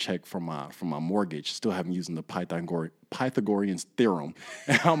another check from my mortgage. Still haven't used the Pythagorean theorem.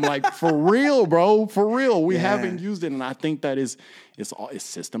 And I'm like, for real, bro, for real. We haven't used it. And I think that it's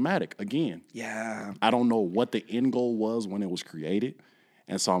systematic again. Yeah. I don't know what the end goal was when it was created.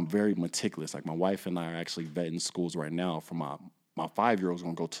 And so I'm very meticulous. Like my wife and I are actually vetting schools right now for my 5-year-old's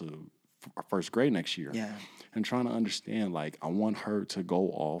going to go to first grade next year. Yeah. And trying to understand, like, I want her to go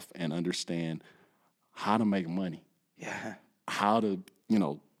off and understand how to make money. Yeah. How to,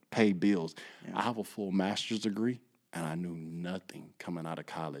 pay bills. Yeah. I have a full master's degree, and I knew nothing coming out of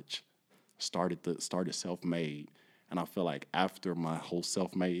college. Started self-made. And I feel like after my whole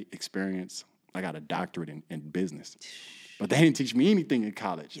self-made experience, I got a doctorate in business. But they didn't teach me anything in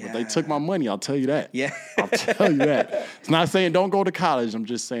college. Yeah. But they took my money, I'll tell you that. Yeah. I'll tell you that. It's not saying don't go to college. I'm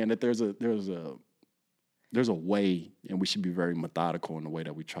just saying that there's a way, and we should be very methodical in the way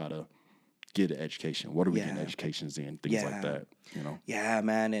that we try to get an education. What are we getting educations in? Things like that, Yeah,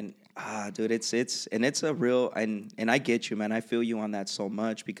 man. And dude, it's a real, and I get you, man. I feel you on that so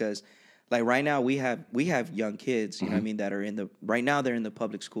much, because like right now we have young kids, you know what I mean, that are right now they're in the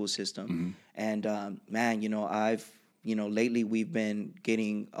public school system. And man, I've lately we've been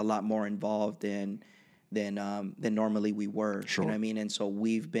getting a lot more involved than normally we were. Sure. You know what I mean? And so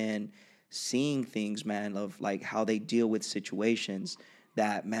we've been seeing things, man, of like how they deal with situations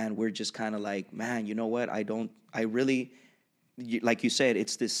that, man, we're just kind of like, man, you know what? Like you said,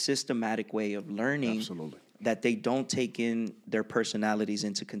 it's this systematic way of learning. Absolutely. That they don't take in their personalities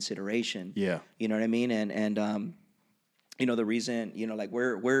into consideration. Yeah. You know what I mean? And you know, the reason, you know, like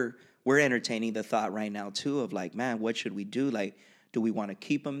we're entertaining the thought right now too of like, man, what should we do? Like, do we want to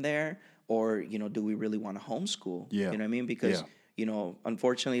keep them there, or, you know, do we really want to homeschool? Yeah. You know what I mean? Because you know,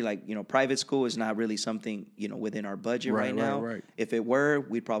 unfortunately, like, you know, private school is not really something, you know, within our budget right now. Right. If it were,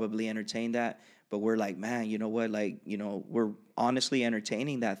 we'd probably entertain that. But we're like, man, you know what? Like, you know, we're honestly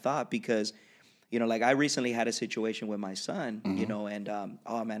entertaining that thought because, you know, like I recently had a situation with my son, you know, and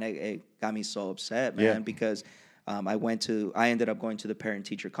oh man, it got me so upset, man, because I ended up going to the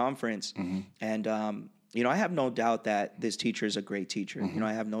parent-teacher conference, and you know, I have no doubt that this teacher is a great teacher. You know,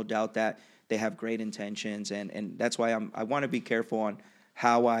 I have no doubt that they have great intentions, and that's why I want to be careful on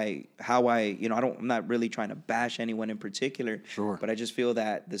how I you know, I'm not really trying to bash anyone in particular, Sure. but I just feel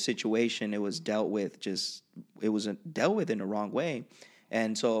that the situation it was dealt with in the wrong way,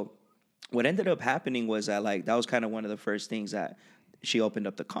 and so what ended up happening was that like that was kind of one of the first things that she opened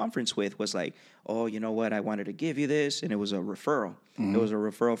up the conference with was like, oh, you know what, I wanted to give you this, and it was a referral. It was a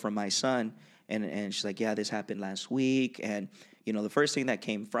referral from my son, and she's like, yeah, this happened last week, and you know, the first thing that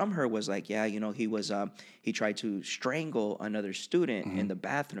came from her was like, yeah, you know, he tried to strangle another student in the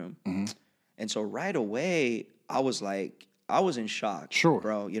bathroom, and so right away I was in shock, Sure,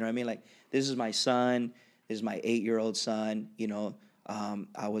 bro. You know what I mean? Like, this is my son, this is my 8-year-old son. You know,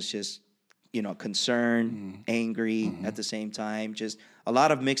 I was just, you know, concerned, angry at the same time, just a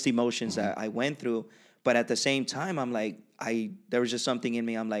lot of mixed emotions that I went through. But at the same time, I'm like, there was just something in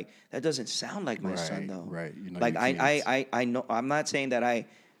me. I'm like, that doesn't sound like my son, though. Right. You know, like I know. I'm not saying that I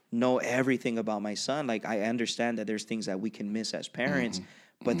know everything about my son. Like, I understand that there's things that we can miss as parents,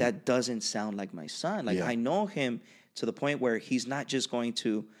 but that doesn't sound like my son. Like, I know him to the point where he's not just going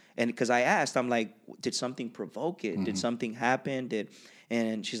to. And because I asked, I'm like, did something provoke it? Did something happen?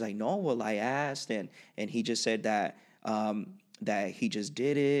 And she's like, no, well, I asked, and he just said that that he just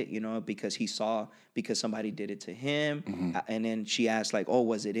did it, you know, because somebody did it to him. And then she asked, like, oh,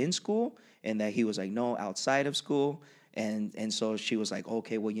 was it in school? And that he was like, no, outside of school. And so she was like,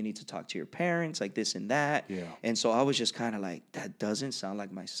 okay, well, you need to talk to your parents, like this and that. Yeah. And so I was just kind of like, that doesn't sound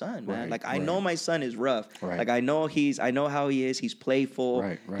like my son, man. Right, Like, I know my son is rough. Right. Like, I know how he is. He's playful.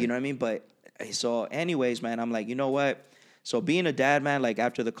 Right. You know what I mean? But so anyways, man, I'm like, you know what? So being a dad, man, like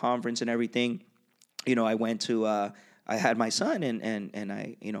after the conference and everything, you know, I went to, I had my son and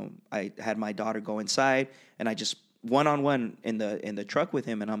I, you know, I had my daughter go inside, and I just one-on-one in the truck with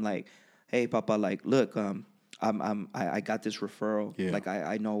him, and I'm like, hey, Papa, like, look, I got this referral. Yeah. Like,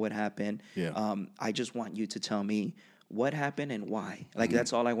 I know what happened. Yeah. I just want you to tell me what happened and why. Like,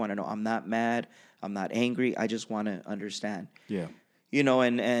 that's all I want to know. I'm not mad. I'm not angry. I just want to understand. Yeah. You know,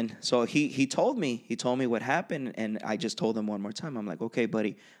 and so he told me what happened, and I just told him one more time. I'm like, okay,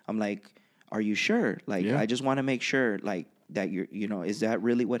 buddy. I'm like, are you sure? Like, I just want to make sure, like, that you know, is that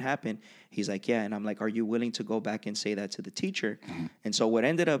really what happened? He's like, yeah. And I'm like, are you willing to go back and say that to the teacher? And so what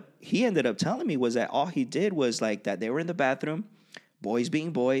he ended up telling me was that all he did was like that they were in the bathroom, boys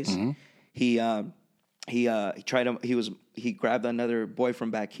being boys. He grabbed another boy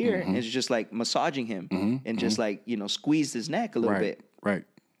from back here and was just like massaging him and just like, you know, squeezed his neck a little bit. Right.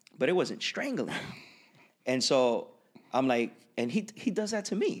 But it wasn't strangling. And so I'm like, and he does that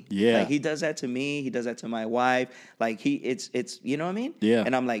to me. Yeah. Like, he does that to me. He does that to my wife. Like, it's you know what I mean? Yeah.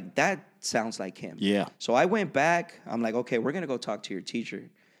 And I'm like, that sounds like him. Yeah. So I went back. I'm like, okay, we're going to go talk to your teacher,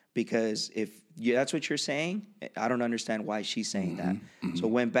 because if that's what you're saying, I don't understand why she's saying that. So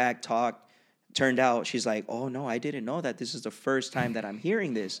went back, talked. Turned out she's like, oh, no, I didn't know that. This is the first time that I'm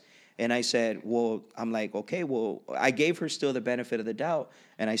hearing this. And I said, well, I'm like, okay, well, I gave her still the benefit of the doubt.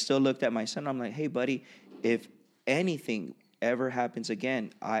 And I still looked at my son. I'm like, hey, buddy, if anything ever happens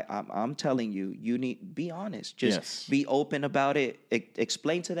again, I'm telling you, you need be honest. Just be open about it.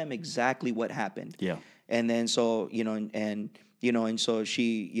 Explain to them exactly what happened. Yeah. And then so, you know, and so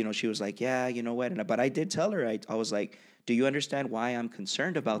she, you know, she was like, yeah, you know what? But I did tell her, I was like, do you understand why I'm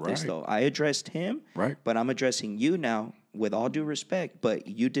concerned about this, though? I addressed him, but I'm addressing you now with all due respect, but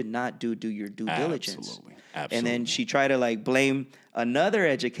you did not do your due diligence. Absolutely. And then she tried to like blame another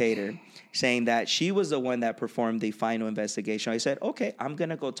educator, saying that she was the one that performed the final investigation. I said, okay, I'm going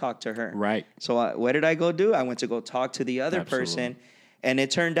to go talk to her. Right. So what did I go do? I went to go talk to the other person, and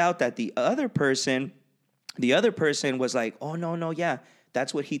it turned out that the other person was like, oh, no, yeah,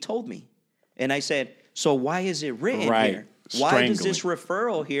 that's what he told me. And I said, so why is it written here? Why does this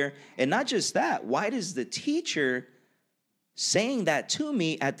referral here? And not just that, why does the teacher saying that to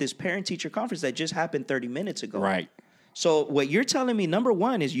me at this parent-teacher conference that just happened 30 minutes ago. Right. So what you're telling me, number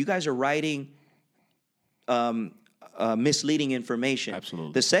one, is you guys are writing misleading information.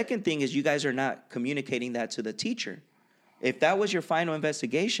 Absolutely. The second thing is you guys are not communicating that to the teacher. If that was your final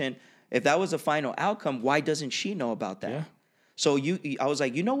investigation, if that was the final outcome, why doesn't she know about that? Yeah. So I was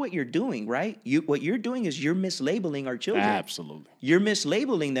like, you know what you're doing, right? What you're doing is you're mislabeling our children. Absolutely. You're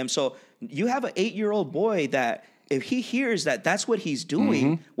mislabeling them. So you have an 8-year-old boy that if he hears that that's what he's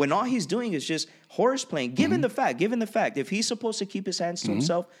doing, when all he's doing is just horse playing, given the fact, if he's supposed to keep his hands to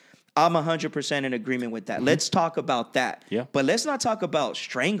himself, I'm 100% in agreement with that. Let's talk about that. Yeah. But let's not talk about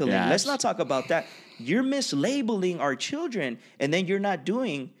strangling. Yes. Let's not talk about that. You're mislabeling our children, and then you're not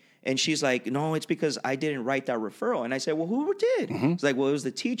doing. And she's like, no, it's because I didn't write that referral. And I said, well, who did? It's like, well, it was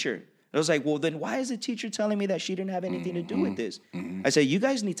the teacher. I was like, well, then why is the teacher telling me that she didn't have anything to do with this? I said, you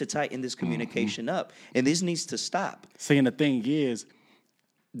guys need to tighten this communication up, and this needs to stop. See, and the thing is,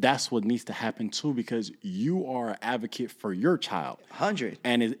 that's what needs to happen too, because you are an advocate for your child. 100.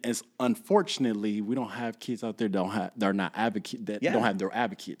 And it's unfortunately, we don't have kids out there that don't have their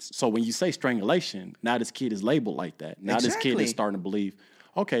advocates. So when you say strangulation, now this kid is labeled like that. Now this kid is starting to believe,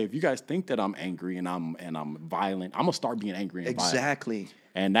 okay, if you guys think that I'm angry and I'm violent, I'm gonna start being angry and violent. Exactly.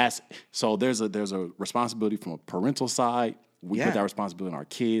 And that's so there's a responsibility from a parental side. We put that responsibility on our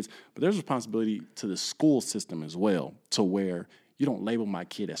kids, but there's a responsibility to the school system as well, to where you don't label my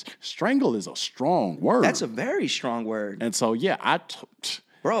kid as strangle is a strong word. That's a very strong word. And so So I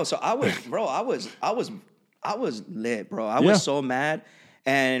was lit, bro. I was so mad,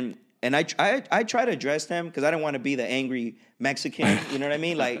 and I try to address them because I didn't want to be the angry Mexican. You know what I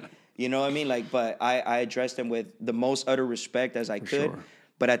mean? Like, you know what I mean? Like, but I addressed them with the most utter respect as I could. Sure.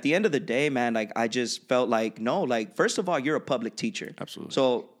 But at the end of the day, man, like I just felt like, no, like first of all, you're a public teacher. Absolutely.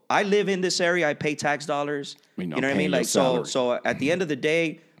 So I live in this area. I pay tax dollars. You know what I mean? Like so at the end of the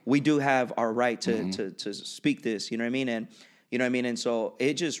day, we do have our right to speak this. You know what I mean? And you know what I mean? And so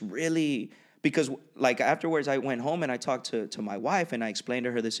it just really, because like afterwards I went home and I talked to my wife and I explained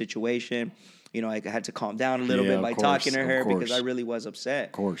to her the situation. You know, I had to calm down a little bit by talking to her because I really was upset.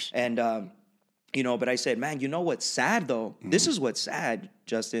 Of course. And you know, but I said, man, you know what's sad though? This is what's sad,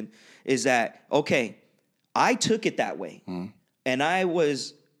 Justin, is that okay, I took it that way. And I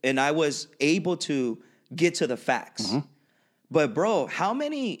was able to get to the facts. But bro, how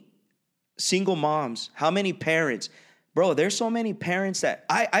many single moms, how many parents, bro, there's so many parents that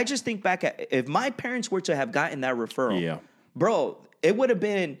I just think back at if my parents were to have gotten that referral, bro, it would have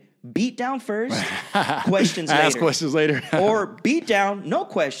been beat down first, questions later. Ask questions later. Or beat down, no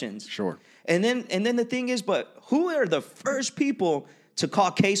questions. Sure. And then the thing is, but who are the first people to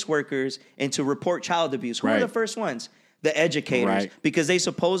call caseworkers and to report child abuse? Who are the first ones? The educators, because they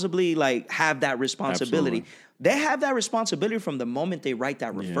supposedly like have that responsibility. Absolutely. They have that responsibility from the moment they write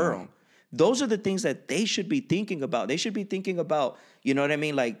that referral. Those are the things that they should be thinking about. They should be thinking about, you know what I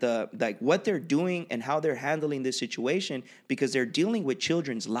mean, like what they're doing and how they're handling this situation, because they're dealing with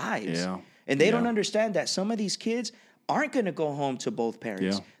children's lives. And they don't understand that some of these kids aren't going to go home to both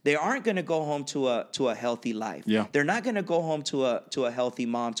parents. They aren't going to go home to a healthy life. They're not going to go home to a healthy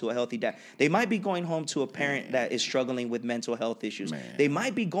mom, to a healthy dad. They might be going home to a parent that is struggling with mental health issues. They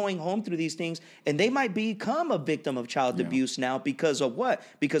might be going home through these things, and they might become a victim of child abuse now because of what?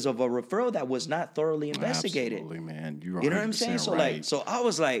 Because of a referral that was not thoroughly investigated. Absolutely, man. You know what I'm saying? So right. like, so I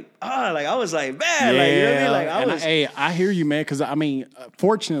was like, man, like, you know what I mean? Like, I hear you, man. Because I mean,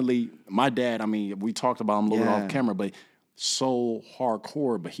 fortunately, my dad. I mean, we talked about him a little bit off camera, but so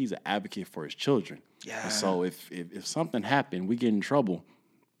hardcore. But he's an advocate for his children. And so if something happened, we get in trouble,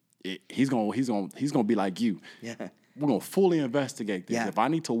 he's gonna be like you. We're gonna fully investigate this. If I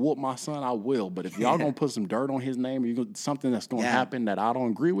need to whoop my son, I will. But if y'all gonna put some dirt on his name, or something that's gonna happen that I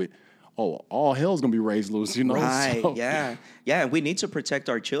don't agree with, all hell's gonna be raised loose, you know? Right, so. Yeah, we need to protect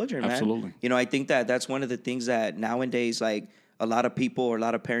our children, man. Absolutely. You know, I think that's one of the things that nowadays, like, a lot of people or a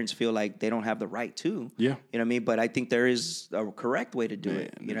lot of parents feel like they don't have the right to. You know what I mean? But I think there is a correct way to do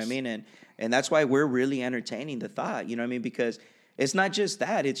it. You know what I mean? And that's why we're really entertaining the thought, you know what I mean? Because it's not just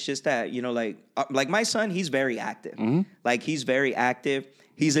that. It's just that, you know, like my son, he's very active. Like, he's very active.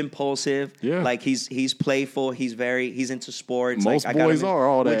 He's impulsive. Like, he's playful. He's into sports. Most like, boys are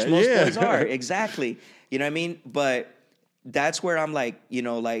all that. Which most boys are. Exactly. You know what I mean? But that's where I'm like, you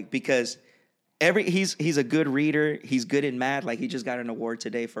know, like, because he's a good reader. He's good in math. Like, he just got an award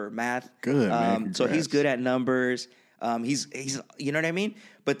today for math. Good, man. So he's good at numbers. He's you know what I mean?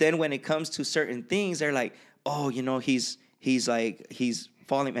 But then when it comes to certain things, they're like, oh, you know, he's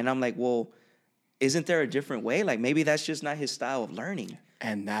falling. And I'm like, well, isn't there a different way? Like, maybe that's just not his style of learning.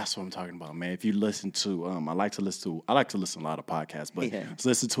 And that's what I'm talking about, man. If you listen to, I like to listen to a lot of podcasts, but let's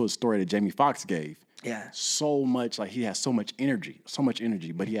listen to a story that Jamie Foxx gave. Yeah. So much, like he has so much energy,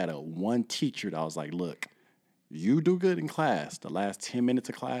 but he had one teacher that was like, look, you do good in class. The last 10 minutes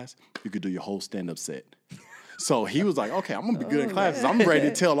of class, you could do your whole stand-up set. So he was like, okay, I'm going to be good in classes. I'm ready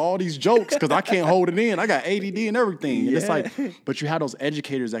to tell all these jokes because I can't hold it in. I got ADD and everything. And it's like, but you have those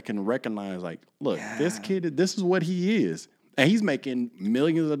educators that can recognize, like, look, this kid, this is what he is. And he's making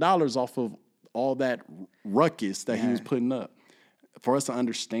millions of dollars off of all that ruckus that he was putting up. For us to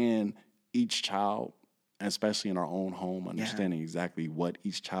understand each child, especially in our own home, understanding exactly what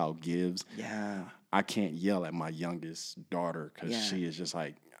each child gives. Yeah. I can't yell at my youngest daughter because she is just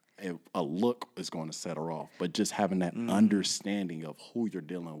like, a look is going to set her off. But just having that understanding of who you're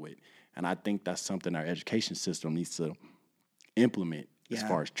dealing with. And I think that's something our education system needs to implement as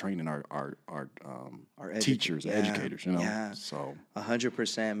far as training our teachers, educators, you know? Yeah. So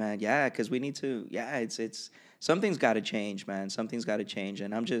 100%, man. Yeah, because we need to, it's something's got to change, man. Something's got to change.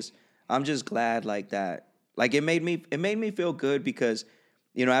 And I'm just glad like that. Like it made me feel good because,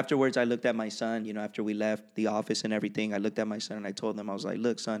 you know, afterwards I looked at my son, you know, after we left the office and everything, I looked at my son and I told him, I was like,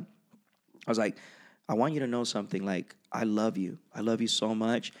 look, son, I was like, I want you to know something. Like, I love you. I love you so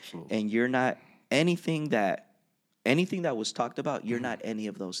much. Absolutely. And you're not anything that was talked about, you're not any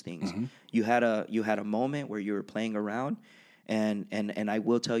of those things. Mm-hmm. You had a moment where you were playing around and I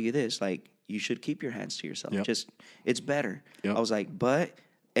will tell you this, like, you should keep your hands to yourself. Yep. Just, it's better. Yep. I was like, but,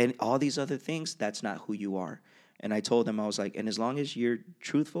 and all these other things, that's not who you are. And I told him, I was like, and as long as you're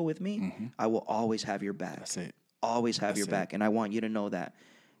truthful with me, I will always have your back. That's it. Always have your back. And I want you to know that.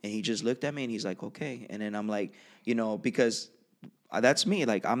 And he just looked at me and he's like, okay. And then I'm like, you know, because that's me.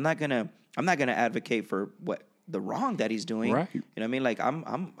 Like, I'm not gonna advocate for what the wrong that he's doing. Right. You know what I mean? Like,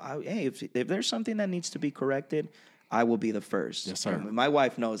 hey, if there's something that needs to be corrected, I will be the first. Yes, sir. My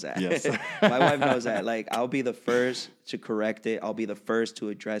wife knows that. Yes. My wife knows that. Like, I'll be the first to correct it. I'll be the first to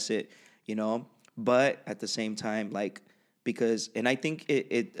address it, you know? But at the same time, like, because, and I think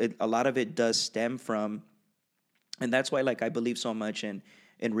it a lot of it does stem from, and that's why, like, I believe so much in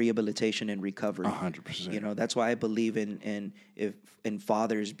rehabilitation and recovery. 100%. You know, that's why I believe in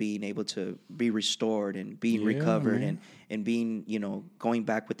fathers being able to be restored and being recovered and being, you know, going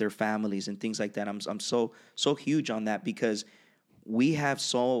back with their families and things like that. I'm so huge on that because we have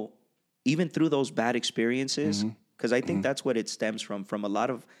even through those bad experiences, because I think that's what it stems from a lot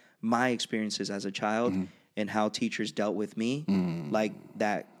of my experiences as a child and how teachers dealt with me, like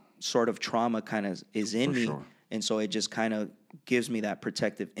that sort of trauma kind of is in me. Sure. And so it just kind of gives me that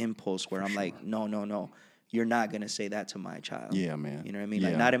protective impulse where I'm like, no, you're not going to say that to my child. Yeah, man. You know what I mean? Yeah.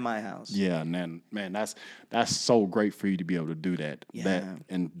 Like, not in my house. Yeah, man, that's so great for you to be able to do that. Yeah. That,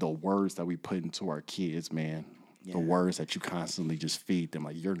 and the words that we put into our kids, man, the words that you constantly just feed them,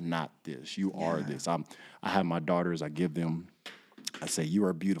 like, you're not this, you are this. I have my daughters, I say, you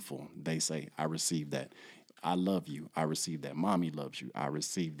are beautiful. They say, I receive that. I love you. I receive that. Mommy loves you. I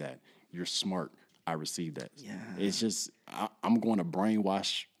receive that. You're smart. I receive that. Yeah. It's just, I'm going to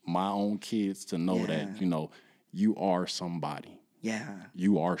brainwash my own kids to know that, you know, you are somebody. Yeah.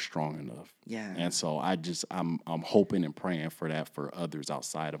 You are strong enough. Yeah. And so I'm hoping and praying for that for others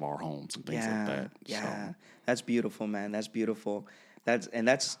outside of our homes and things like that. Yeah. So. That's beautiful, man. That's beautiful.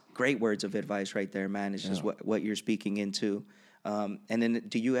 That's great words of advice right there, man. It's just what you're speaking into. And then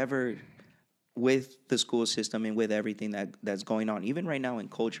do you ever, with the school system and with everything that's going on, even right now in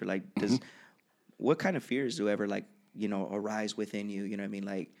culture, like, what kind of fears do ever, like, you know, arise within you? You know what I mean?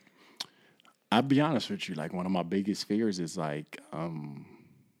 Like, I'll be honest with you. Like, one of my biggest fears is like,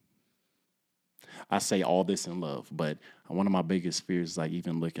 I say all this in love, but one of my biggest fears is like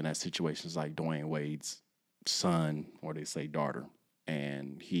even looking at situations like Dwayne Wade's son, or they say daughter,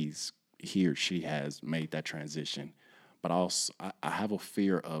 and he or she has made that transition. But also, I have a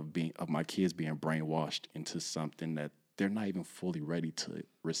fear of my kids being brainwashed into something that they're not even fully ready to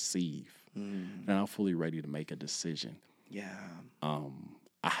receive. They're not fully ready to make a decision. Yeah.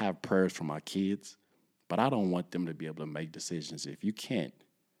 I have prayers for my kids, but I don't want them to be able to make decisions. If you can't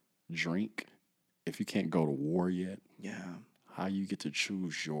drink, if you can't go to war yet, how you get to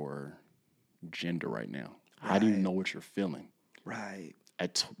choose your gender right now? Right. How do you know what you're feeling? Right.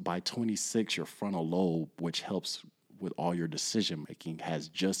 By 26, your frontal lobe, which helps with all your decision making, has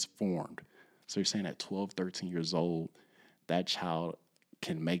just formed. So you're saying at 12, 13 years old, that child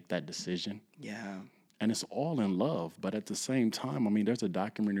can make that decision. Yeah. And it's all in love. But at the same time, I mean, there's a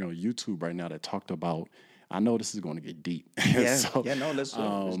documentary on YouTube right now that talked about, I know this is going to get deep. Let's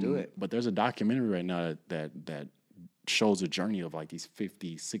do it. But there's a documentary right now that shows a journey of like these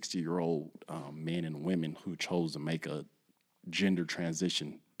 50, 60-year-old men and women who chose to make a gender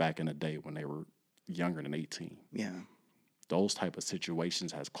transition back in the day when they were younger than 18. Yeah. Those type of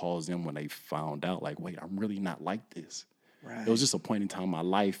situations has caused them when they found out, like, wait, I'm really not like this. Right. It was just a point in time in my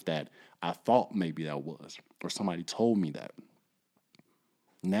life that I thought maybe that was, or somebody told me that.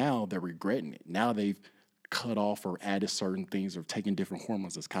 Now they're regretting it. Now they've cut off or added certain things or taken different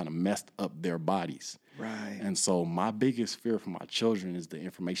hormones that's kind of messed up their bodies. Right. And so my biggest fear for my children is the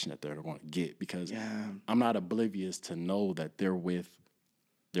information that they're going to get, because I'm not oblivious to know that they're with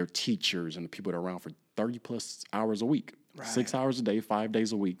their teachers and the people that are around for 30 plus hours a week. Right. 6 hours a day, 5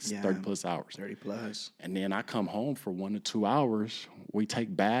 days a week, 30 plus hours. 30 plus. And then I come home for 1 to 2 hours. We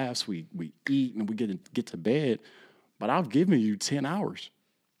take baths, we eat, and we get to bed. But I've given you 10 hours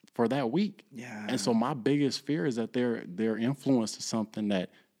for that week. Yeah. And so my biggest fear is that they're influenced to something that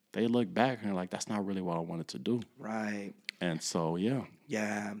they look back and they're like, that's not really what I wanted to do. Right. And so, yeah.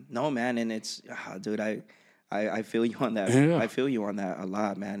 Yeah. No, man. And it's, dude, I feel you on that. Yeah. I feel you on that a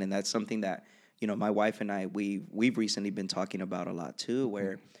lot, man. And that's something that, you know, my wife and I, we've recently been talking about a lot too,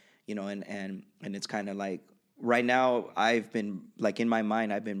 where, you know, and it's kind of like right now I've been like in my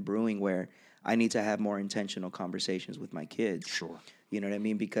mind, I've been brewing where I need to have more intentional conversations with my kids. Sure. You know what I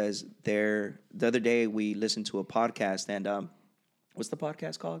mean? Because the other day we listened to a podcast and, what's the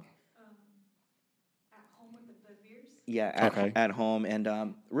podcast called? At Home with the Beers? Yeah. At home,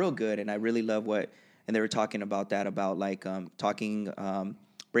 and, real good. And I really love and they were talking about that, about like,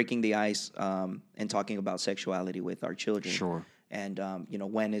 breaking the ice, and talking about sexuality with our children. Sure. And, you know,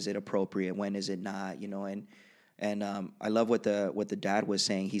 when is it appropriate? When is it not? You know, and I love what the dad was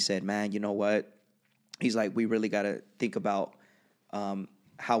saying. He said, man, you know what? He's like, we really got to think about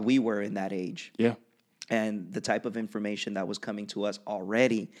how we were in that age. Yeah. And the type of information that was coming to us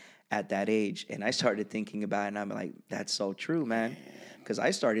already at that age. And I started thinking about it, and I'm like, that's so true, man. Because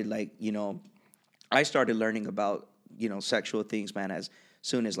I started learning about, you know, sexual things, man, as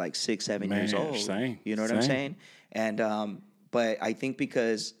soon as like 6, 7 years old. Same. You know what I'm saying? And but I think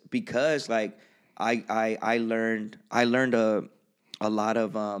because like I learned a lot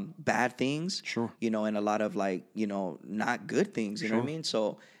of bad things. Sure. You know, and a lot of like, you know, not good things. You know what I mean?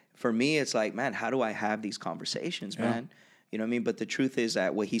 So for me, it's like, man, how do I have these conversations, man? You know what I mean? But the truth is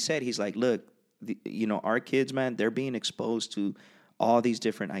that what he said, he's like, look, you know, our kids, man, they're being exposed to all these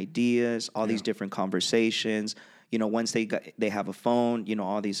different ideas, all these different conversations. You know, once they have a phone, you know,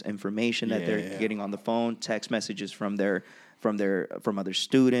 all these information that they're getting on the phone, text messages from other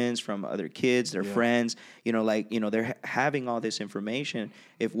students, from other kids, their friends, you know, like, you know, they're having all this information.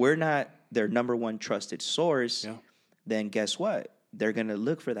 If we're not their number one trusted source, then guess what? They're going to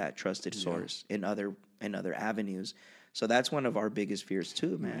look for that trusted source in other avenues. So that's one of our biggest fears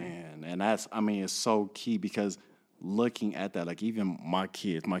too, man. And that's, I mean, it's so key, because looking at that, like even my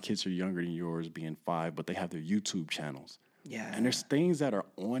kids are younger than yours, being 5, but they have their YouTube channels. Yeah. And there's things that are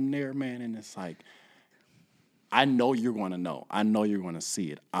on there, man, and it's like, I know you're going to know. I know you're going to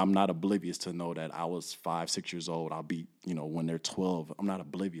see it. I'm not oblivious to know that I was 5, 6 years old. I'll be, you know, when they're 12. I'm not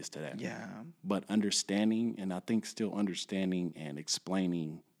oblivious to that. Yeah. But understanding, and I think still understanding and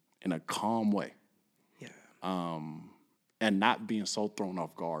explaining in a calm way. Yeah. And not being so thrown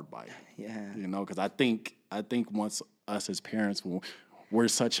off guard by it. Yeah. You know, because I think once us as parents, we're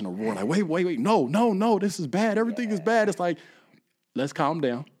such in a roar, like, wait, no, this is bad. Everything is bad. It's like, let's calm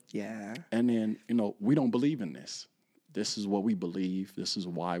down. Yeah. And then, you know, we don't believe in this. This is what we believe. This is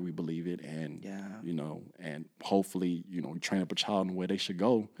why we believe it. And, you know, and hopefully, you know, train up a child in the way they should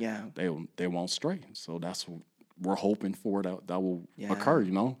go. Yeah. They won't stray. So that's what we're hoping for, that will occur,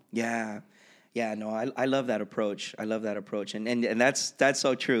 you know? Yeah. Yeah, no, I love that approach. I love that approach. And that's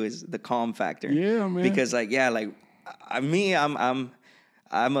so true, is the calm factor. Yeah, man. Because like, I'm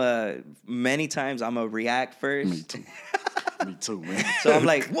many times I'm a react first. Me too. Me too, man. So I'm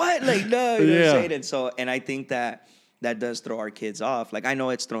like, what? Like, no, you know what I'm saying? And I think that does throw our kids off. Like, I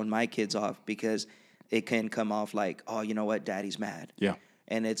know it's thrown my kids off, because it can come off like, oh, you know what? Daddy's mad. Yeah.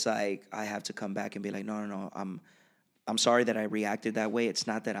 And it's like, I have to come back and be like, no, I'm sorry that I reacted that way. It's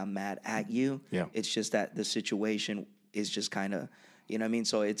not that I'm mad at you. Yeah. It's just that the situation is just kind of, you know what I mean?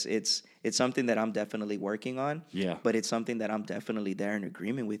 So it's something that I'm definitely working on. Yeah. But it's something that I'm definitely there in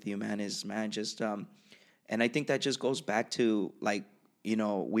agreement with you, man, and I think that just goes back to, like, you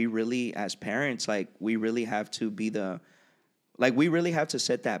know, we really, as parents, like, we really have to we really have to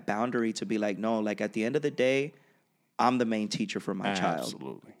set that boundary to be like, no, like, at the end of the day, I'm the main teacher for my child.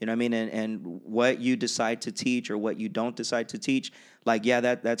 Absolutely. You know what I mean? And what you decide to teach or what you don't decide to teach, like, yeah,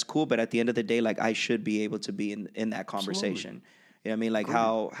 that's cool. But at the end of the day, like, I should be able to be in that conversation. Absolutely. You know what I mean? Like,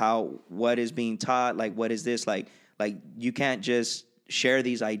 how what is being taught, like, what is this? Like you can't just share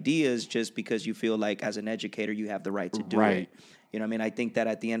these ideas just because you feel like as an educator you have the right to do Right. it. You know what I mean? I think that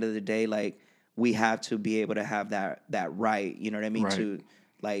at the end of the day, like, we have to be able to have that right, you know what I mean,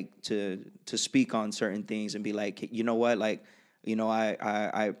 Right. to speak on certain things and be like, you know what, like, you know,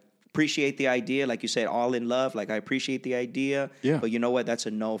 I appreciate the idea, like you said, all in love, like I appreciate the idea, Yeah. but you know what, that's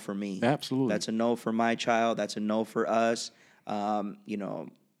a no for me. Absolutely. That's a no for my child. That's a no for us. You know,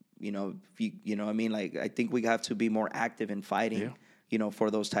 you know what I mean? Like, I think we have to be more active in fighting, you know,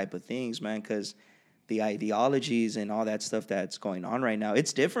 for those type of things, man, because the ideologies and all that stuff that's going on right now,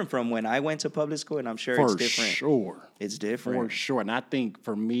 it's different from when I went to public school, and I'm sure it's different. For sure. It's different. For sure. And I think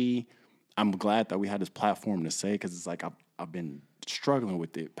for me, I'm glad that we had this platform to say, because it's like I've been struggling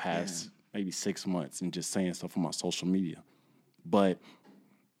with it past maybe 6 months and just saying stuff on my social media. But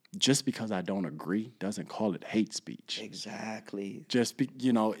just because I don't agree doesn't call it hate speech. Exactly.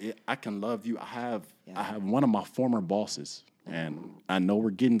 You know, I can love you. I have one of my former bosses, and I know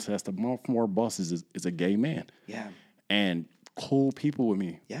we're getting to that stuff. My former boss is a gay man. Yeah. And cool people with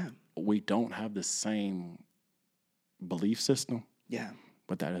me. Yeah. We don't have the same belief system. Yeah.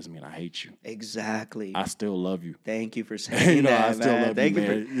 But that doesn't mean I hate you. Exactly. I still love you. Thank you for saying You know, that, I still man. love Thank you, you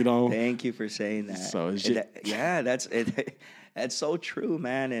man. for, You know? Thank you for saying that. So it's just, that's it. That's so true,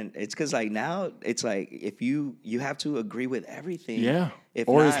 man. And it's because like now it's like if you have to agree with everything. Yeah. If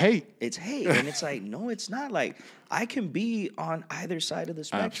Or not, it's hate. It's hate. And it's like, no, it's not. Like, I can be on either side of the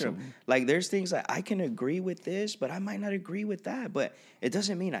spectrum. Absolutely. Like, there's things that I can agree with this, but I might not agree with that. But it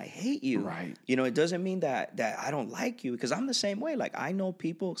doesn't mean I hate you. Right. You know, it doesn't mean that I don't like you, because I'm the same way. Like, I know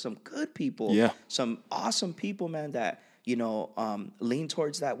people, some good people, some awesome people, man, that, you know, lean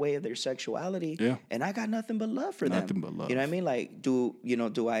towards that way of their sexuality. Yeah. And I got nothing but love for them. Nothing but love. You know what I mean? Like,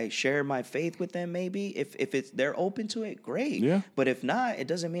 do I share my faith with them? Maybe if they're open to it, great. Yeah. But if not, it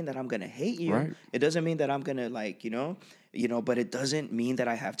doesn't mean that I'm gonna hate you. Right. It doesn't mean that I'm gonna like, you know, but it doesn't mean that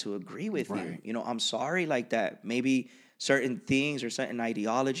I have to agree with you. Right. You know, I'm sorry, like that. Maybe certain things or certain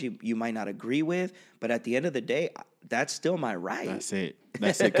ideology you might not agree with, but at the end of the day, that's still my right. That's it.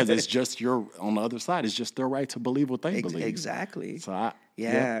 Because it's just on the other side, it's just their right to believe what they believe. Exactly. So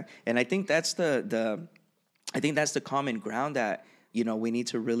and I think that's the common ground that, you know, we need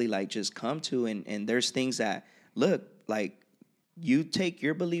to really like just come to, and there's things that, look, like, you take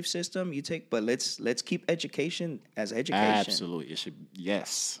your belief system, but let's keep education as education. Absolutely. It should,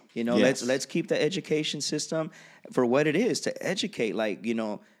 yes. You know, yes. let's keep the education system for what it is, to educate, like, you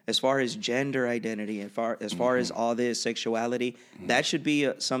know, as far as gender identity, as far as all this sexuality, that should be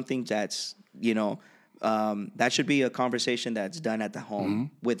something that's, you know, that should be a conversation that's done at the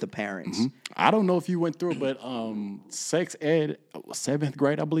home with the parents. I don't know if you went through it, but sex ed, 7th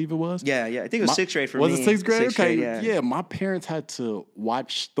grade, I believe it was. Yeah. I think it was 6th grade for me. Was it 6th grade? Okay. Grade, yeah, my parents had to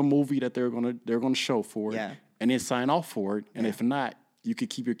watch the movie that they're gonna show for it, and then sign off for it. And if not, you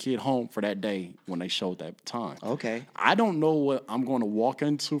could keep your kid home for that day when they showed that time. Okay. I don't know what I'm going to walk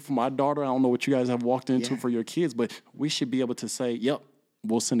into for my daughter. I don't know what you guys have walked into for your kids, but we should be able to say, yep,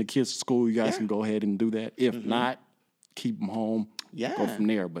 we'll send the kids to school. You guys can go ahead and do that. If not, keep them home. Yeah. Go from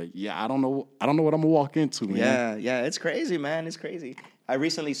there. But yeah, I don't know what I'm going to walk into, man. Yeah. It's crazy, man. It's crazy. I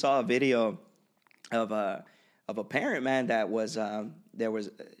recently saw a video of a parent, man, that was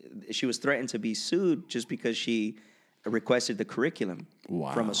she was threatened to be sued just because she requested the curriculum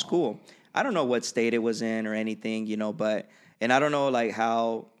from a school. I don't know what state it was in or anything, you know, and I don't know like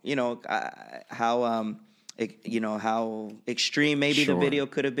how, you know, how extreme maybe the video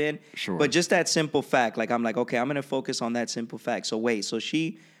could have been. Sure. But just that simple fact, like, I'm like, okay, I'm going to focus on that simple fact. So wait, so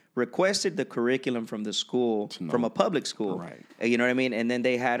she requested the curriculum from the school, from a public school. Right. You know what I mean? And then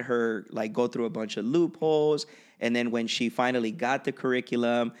they had her like go through a bunch of loopholes. And then when she finally got the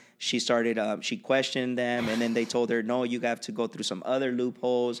curriculum, she started, she questioned them. And then they told her, no, you have to go through some other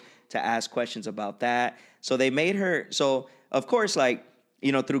loopholes to ask questions about that. So they made her, so of course, like,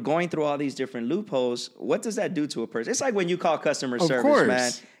 you know, through going through all these different loopholes, what does that do to a person? It's like when you call customer service,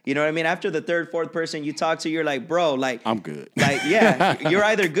 man. You know what I mean? After the third, fourth person you talk to, you're like, bro, like, I'm good. Like, yeah, you're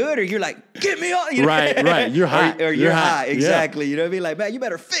either good or you're like, get me on. You know? Right. You're hot. Or you're hot. Exactly. Yeah. You know what I mean? Like, man, you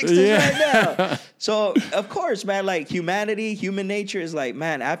better fix this right now. So, of course, man, like humanity, human nature is like,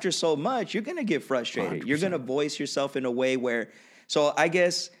 man, after so much, you're going to get frustrated. 100%. You're going to voice yourself in a way where, so I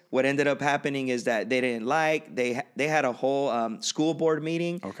guess what ended up happening is that they didn't like, they had a whole school board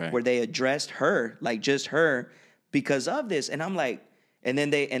meeting where they addressed her, like just her, because of this. And I'm like, and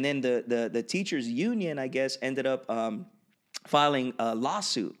then the teachers union, I guess, ended up filing a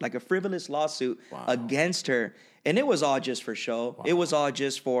lawsuit, like a frivolous lawsuit against her. And it was all just for show. Wow. It was all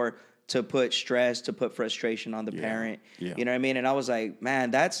just to put stress, to put frustration on the parent. Yeah. You know what I mean? And I was like,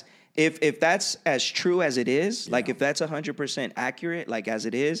 man, if that's as true as it is, like if that's 100% accurate, like as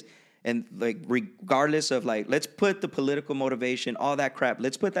it is, and like regardless of like, let's put the political motivation, all that crap,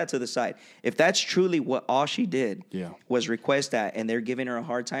 let's put that to the side. If that's truly what all she did was request that, and they're giving her a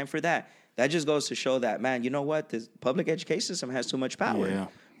hard time for that, that just goes to show that, man, you know what? The public education system has too much power. Yeah.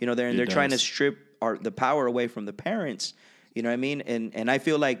 You know, they're trying to strip the power away from the parents. You know what I mean? And I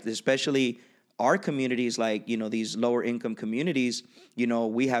feel like especially our communities, like, you know, these lower income communities, you know,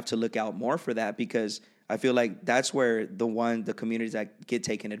 we have to look out more for that, because I feel like that's where the communities that get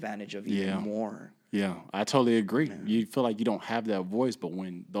taken advantage of even more. Yeah, I totally agree. Yeah. You feel like you don't have that voice, but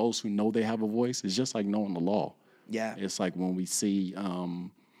when those who know they have a voice, it's just like knowing the law. Yeah. It's like when we see,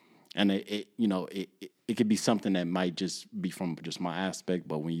 and it you know, it could be something that might just be from just my aspect,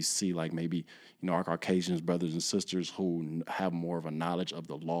 but when you see like maybe, you know, our Caucasians brothers and sisters who have more of a knowledge of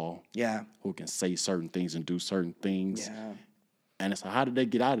the law, who can say certain things and do certain things, and it's like, how did they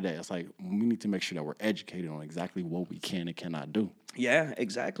get out of that? It's like, we need to make sure that we're educated on exactly what we can and cannot do. Yeah,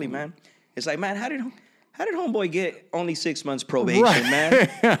 exactly, man. It's like, man, how did homeboy get only 6 months probation, man?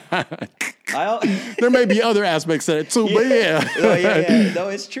 There may be other aspects of it too, but yeah. No,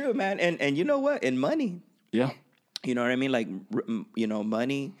 it's true, man. And you know what? In money. Yeah. You know what I mean? Like, you know,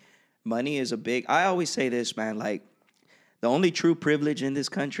 money is a big, I always say this, man, like, the only true privilege in this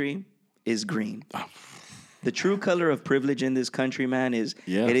country is green. The true color of privilege in this country, man, is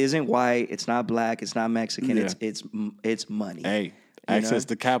it isn't white, it's not black, it's not Mexican, it's money. Hey, access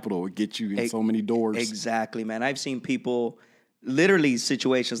to capital will get you in so many doors. Exactly, man. I've seen people, literally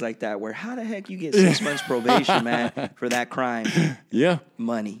situations like that, where how the heck you get 6 months probation, man, for that crime? Yeah.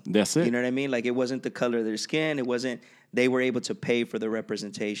 Money. That's it. You know what I mean? Like, it wasn't the color of their skin. It wasn't, they were able to pay for the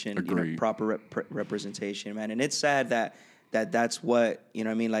representation, you know, proper representation, man. And it's sad that's what, you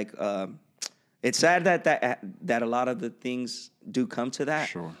know what I mean? Like, it's sad that a lot of the things do come to that.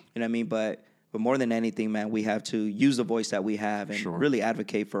 Sure. You know what I mean? But more than anything, man, we have to use the voice that we have and really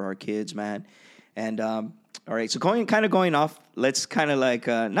advocate for our kids, man. And all right, so going off, let's kind of like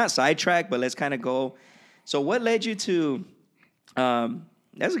not sidetrack, but let's kind of go. So what led you to?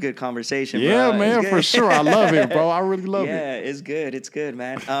 That's a good conversation, bro. Yeah, man, for sure. I love it, bro. I really love it. Yeah, it's good,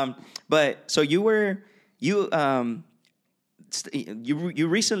 man. But so you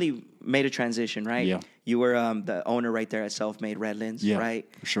recently made a transition, right? Yeah. You were the owner right there at Self-Made Redlands, right?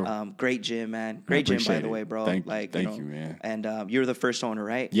 For sure. Great gym, man. Great gym, by the way, bro. Thank you, man. And you're the first owner,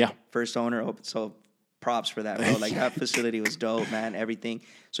 right? Yeah. First owner. So props for that, bro. Like, that facility was dope, man. Everything.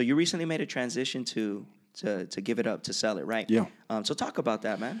 So you recently made a transition to give it up, to sell it, right? Yeah. So talk about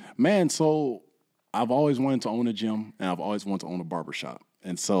that, man. Man, so I've always wanted to own a gym, and I've always wanted to own a barbershop.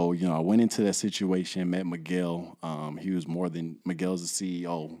 And so, you know, I went into that situation, met Miguel. He was Miguel's the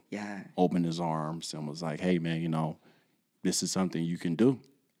CEO. Yeah. Opened his arms and was like, hey, man, you know, this is something you can do.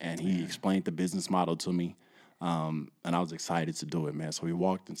 And he explained the business model to me. And I was excited to do it, man. So we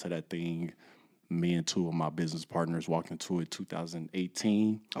walked into that thing. Me and two of my business partners walked into it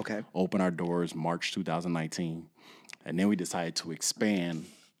 2018. Okay. Opened our doors March 2019. And then we decided to expand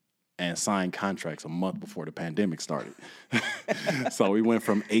and sign contracts a month before the pandemic started. So we went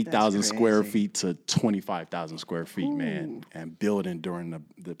from 8,000 square feet to 25,000 square feet, man, and building during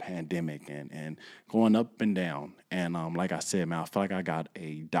the pandemic and going up and down. And like I said, man, I feel like I got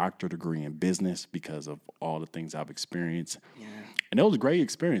a doctorate degree in business because of all the things I've experienced. Yeah. And it was a great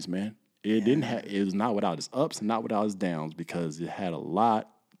experience, man. It was not without its ups and not without its downs, because it had a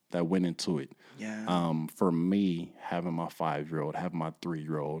lot that went into it. Yeah. For me, having my 5-year-old, having my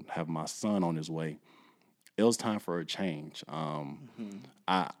 3-year-old, having my son on his way, it was time for a change.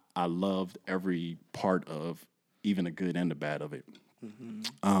 I loved every part of, even the good and the bad of it.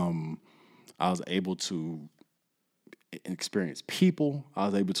 I was able to experience people. I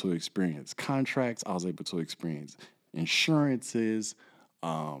was able to experience contracts. I was able to experience insurances,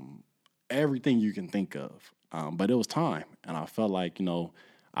 everything you can think of. But it was time, and I felt like, you know,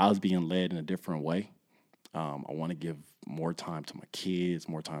 I was being led in a different way. I want to give more time to my kids,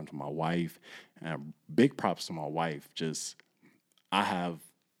 more time to my wife, and big props to my wife. I have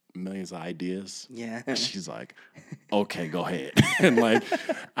millions of ideas. Yeah. And she's like, okay, go ahead. And like,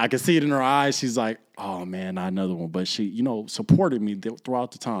 I can see it in her eyes. She's like, oh man, not another one. But she, you know, supported me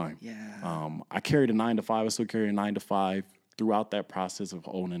throughout the time. Yeah. I carried a 9-to-5. I still carry a 9-to-5 throughout that process of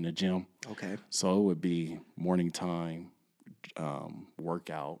owning the gym. Okay. So it would be morning time,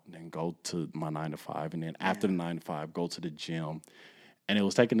 workout, and then go to my 9-to-5, and then after the 9-to-5, go to the gym. And it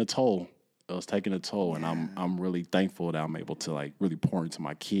was taking a toll. And I'm really thankful that I'm able to like really pour into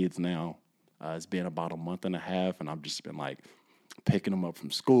my kids now. It's been about a month and a half, and I've just been like, picking them up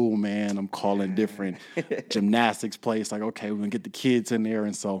from school, man. I'm calling different gymnastics place. Like, okay, we're going to get the kids in there.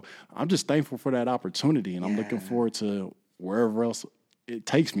 And so I'm just thankful for that opportunity. And I'm looking forward to wherever else it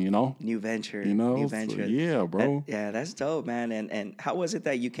takes me, New venture. New venture. So, yeah, bro. That's dope, man. And how was it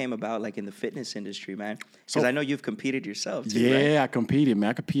that you came about, like, in the fitness industry, man? Because I know you've competed yourself, too, right? I competed,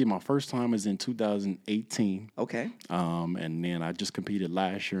 man. I competed. My first time was in 2018. Okay. And then I just competed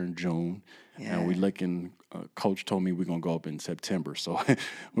last year in June. Yeah. And we looking, coach told me we're going to go up in September. So we're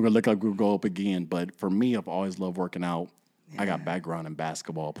going to look like we'll go up again. But for me, I've always loved working out. I got background in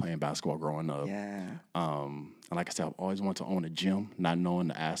basketball, playing basketball growing up. Yeah. And like I said, I've always wanted to own a gym, not knowing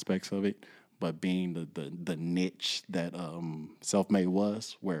the aspects of it, but being the niche that Self-Made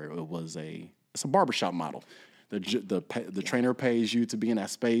was, where it's a barbershop model. The trainer pays you to be in that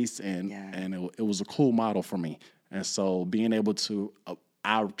space, and it was a cool model for me. And so being able to,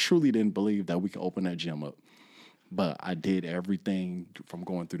 I truly didn't believe that we could open that gym up. But I did everything from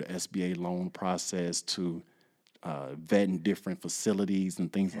going through the SBA loan process to vetting different facilities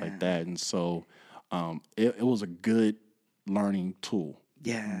and things like that. And so it was a good learning tool.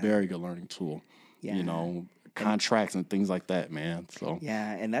 Yeah. Very good learning tool. Yeah. Contracts and things like that, man. So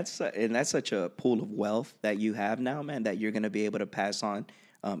yeah, and that's such a pool of wealth that you have now, man, that you're going to be able to pass on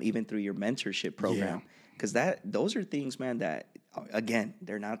even through your mentorship program. Because those are things, man, that, again,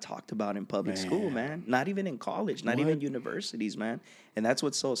 they're not talked about in public school, man. Not even in college, not even universities, man. And that's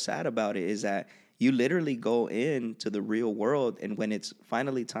what's so sad about it, is that you literally go into the real world, and when it's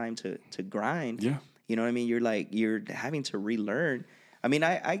finally time to grind, you know what I mean? You're having to relearn. I mean,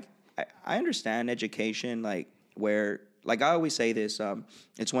 I understand education, like, where, like, I always say this,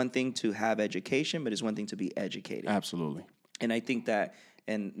 it's one thing to have education, but it's one thing to be educated. Absolutely. And I think that,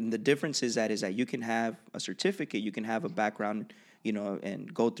 and the difference is that you can have a certificate, you can have a background,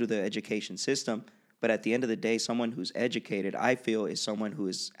 and go through the education system. But at the end of the day, someone who's educated, I feel, is someone who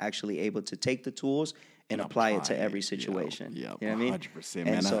is actually able to take the tools and apply it to every situation. Yeah, you know what I mean? 100%,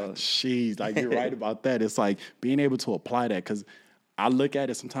 man. Like, you're right about that. It's like being able to apply that, because I look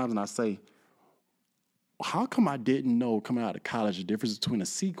at it sometimes and I say, how come I didn't know coming out of college the difference between a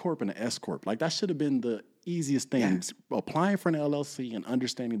C Corp and an S Corp? Like, that should have been the easiest thing. Applying for an LLC and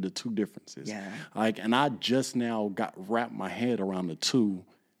understanding the two differences. Yeah. Like, and I just now wrapped my head around the two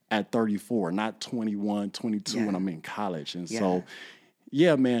at 34, not 21, 22 when I'm in college. And so,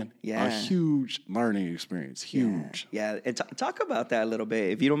 man, a huge learning experience. Huge. Yeah. And talk about that a little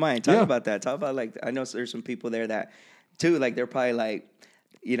bit, if you don't mind. Talk about that. Talk about, like, I know there's some people there that, too, like, they're probably like,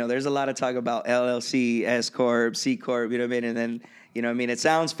 there's a lot of talk about LLC, S Corp, C Corp, you know what I mean? And then, it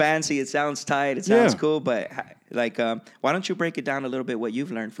sounds fancy, it sounds tight, it sounds cool, but, like, why don't you break it down a little bit, what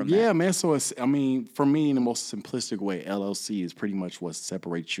you've learned from that? Yeah, man. So, for me, in the most simplistic way, LLC is pretty much what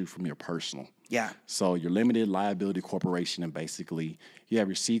separates you from your personal. Yeah. So, your limited liability corporation, and basically, you have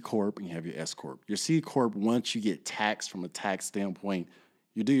your C Corp and you have your S Corp. Your C Corp, once you get taxed from a tax standpoint,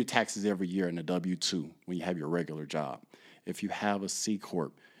 you do your taxes every year in a W-2 when you have your regular job. If you have a C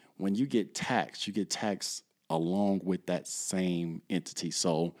Corp, when you get taxed along with that same entity.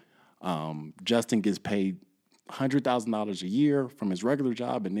 So Justin gets paid $100,000 a year from his regular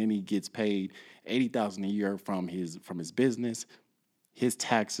job, and then he gets paid $80,000 a year from his business. His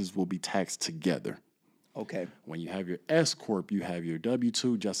taxes will be taxed together. Okay. When you have your S Corp, you have your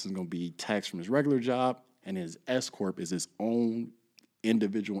W-2. Justin's going to be taxed from his regular job, and his S Corp is his own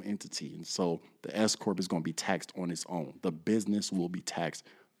individual entity. And so the S Corp is going to be taxed on its own. The business will be taxed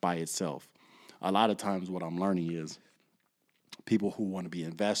by itself. A lot of times what I'm learning is people who want to be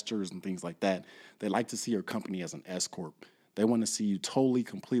investors and things like that, they like to see your company as an S Corp. They want to see you totally,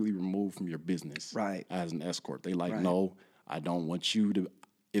 completely removed from your business as an S Corp. They like, no, I don't want you to,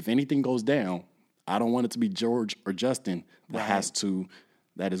 if anything goes down, I don't want it to be George or Justin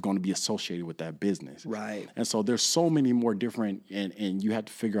that is going to be associated with that business. Right. And so there's so many more different, and you have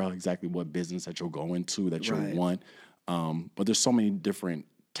to figure out exactly what business that you'll go into, that you'll want. But there's so many different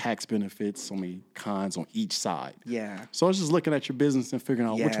tax benefits, so many cons on each side. Yeah. So it's just looking at your business and figuring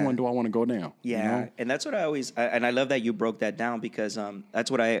out which one do I want to go down. Yeah. And that's what I always, and I love that you broke that down, because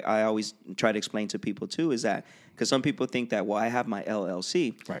that's what I always try to explain to people too, is that, because some people think that, well, I have my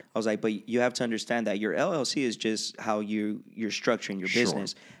LLC. Right. I was like, but you have to understand that your LLC is just how you're structuring your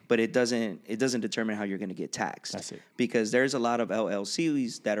business, but it doesn't determine how you're going to get taxed. That's it. Because there's a lot of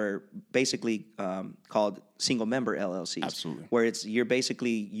LLCs that are basically called single member LLCs. Absolutely. Where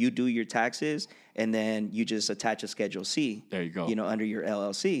you do your taxes, and then you just attach a Schedule C. There you go. Under your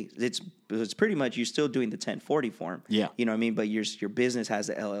LLC. It's pretty much, you're still doing the 1040 form. Yeah. You know what I mean? But your business has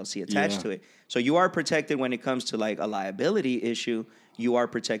the LLC attached to it. So you are protected when it comes to, like, a liability issue. You are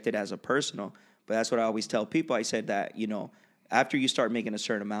protected as a personal. But that's what I always tell people. I said that, after you start making a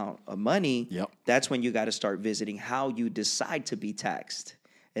certain amount of money, Yep. that's when you got to start visiting how you decide to be taxed.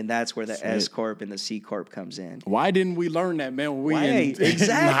 And that's where the S Corp and the C Corp comes in. Why didn't we learn that, man, when we Why? in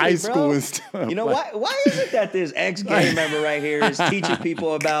Exactly, high bro. school and stuff? You know, why is it that this ex-gang member right here is teaching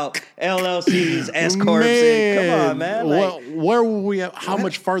people about LLCs, S Corps? Come on, man. Like, where would we have, how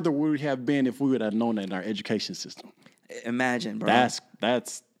much further would we have been if we would have known that in our education system? imagine, bro.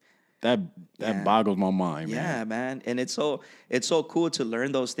 That boggles my mind, man. Yeah, man. And it's so cool to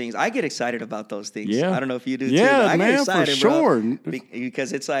learn those things. I get excited about those things. Yeah. I don't know if you do too. Yeah, But I man, get excited, for sure. bro.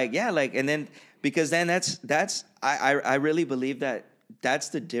 Because it's like, yeah, like, and then because then I really believe that that's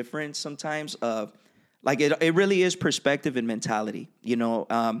the difference sometimes of like it really is perspective and mentality, you know,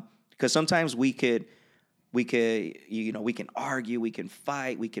 because sometimes we can argue, we can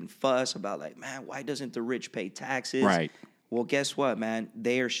fight, we can fuss about like, man, why doesn't the rich pay taxes? Right. Well, guess what, man?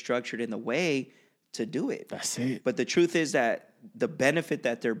 They are structured in the way to do it. That's it. But the truth is that the benefit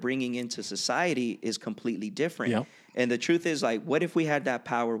that they're bringing into society is completely different. Yep. And the truth is, like, what if we had that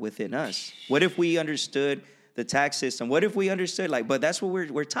power within us? What if we understood the tax system? What if we understood, like, but that's what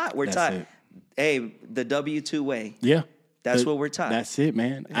we're taught. We're That's taught, it. hey, the W-2 way. Yeah. That's what we're taught. That's it,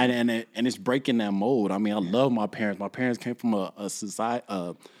 man. And it's breaking that mold. I mean, I love my parents. My parents came from a society,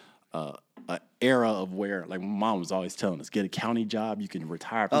 a era of where, like, my mom was always telling us, get a county job, you can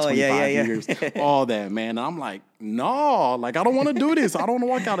retire for 25 years, all that, man. And I'm like, no, like, I don't want to do this. I don't want to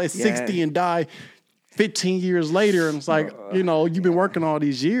walk out at 60 and die 15 years later. And it's like, you know, you've been working all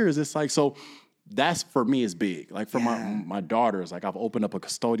these years. It's like, so that's for me is big. Like for my daughters, like I've opened up a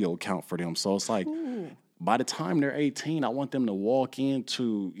custodial account for them. So it's like, by the time they're 18, I want them to walk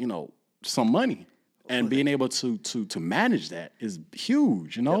into, you know, some money. And being able to manage that is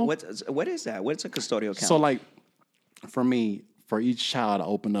huge, you know? What is that? What's a custodial account? So, like, for me, for each child, I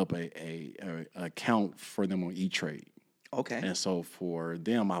opened up a account for them on E-Trade. Okay. And so for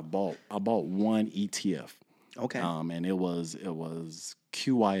them, I bought one ETF. Okay. And it was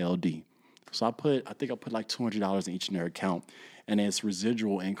QYLD. So I think I put like $200 in each in their account, and it's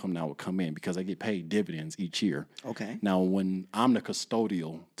residual income that would come in because they get paid dividends each year. Okay. Now, when I'm the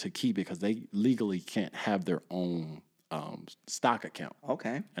custodial to keep it, because they legally can't have their own stock account.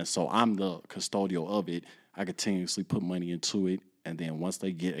 Okay. And so I'm the custodial of it. I continuously put money into it, and then once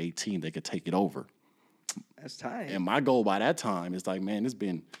they get 18, they could take it over. That's tight. And my goal by that time is like, man, it's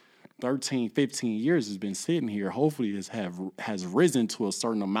been 13, 15 years has been sitting here. Hopefully it has risen to a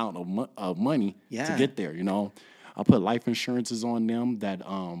certain amount of money to get there, you know. I put life insurances on them that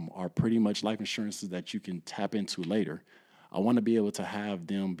are pretty much life insurances that you can tap into later. I want to be able to have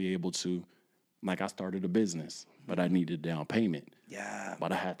them be able to, like I started a business, but I needed down payment. Yeah.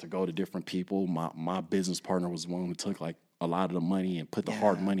 But I had to go to different people. My business partner was the one who took like a lot of the money and put the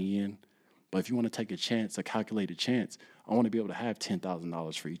hard money in. But if you want to take a chance, a calculated chance, I want to be able to have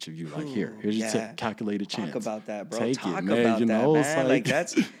 $10,000 for each of you. Like, here's your calculated chance. Talk about that, bro. Take Talk it, man. about You that, know, man. Like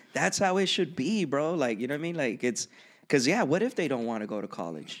that's how it should be, bro. Like, you know what I mean? Like it's because what if they don't want to go to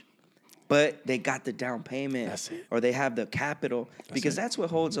college, but they got the down payment, That's it. or they have the capital? Because that's what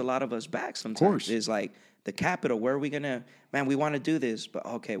holds a lot of us back sometimes. course. Is like the capital. Where are we gonna? Man, we want to do this, but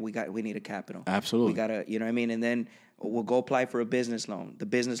okay, we need a capital. Absolutely. We gotta, you know what I mean? And then we'll go apply for a business loan. The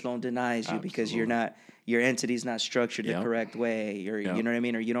business loan denies you because your entity's not structured the correct way. You know what I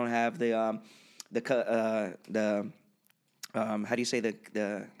mean? Or you don't have the how do you say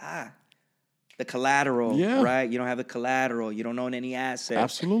the collateral, right? You don't have the collateral. You don't own any assets.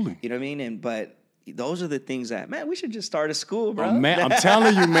 Absolutely. You know what I mean? But those are the things that, man, we should just start a school, bro. Oh, man, I'm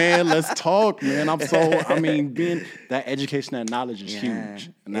telling you, man, let's talk, man. Being that education, that knowledge is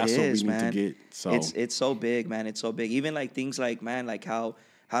huge. And that's what we need to get. So it's so big, man. It's so big. Even like things like, man, like how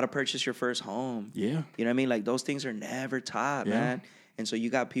to purchase your first home. Yeah. You know what I mean? Like those things are never taught, man. And so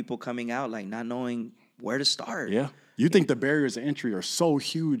you got people coming out like not knowing where to start. Yeah. You think the barriers of entry are so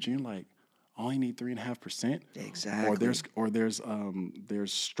huge, and you're like, I only need 3.5%. Exactly. Or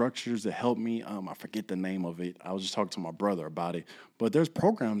there's structures that help me. I forget the name of it. I was just talking to my brother about it. But there's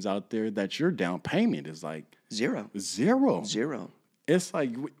programs out there that your down payment is like zero. It's like,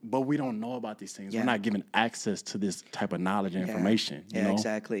 but we don't know about these things. We're not given access to this type of knowledge and information. You know?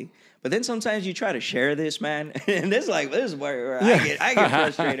 Exactly. But then sometimes you try to share this, man, and this is where I get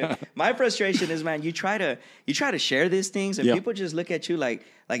frustrated. My frustration is, man, you try to share these things, and people just look at you like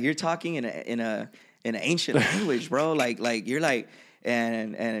you're talking in an ancient language, bro. Like you're like.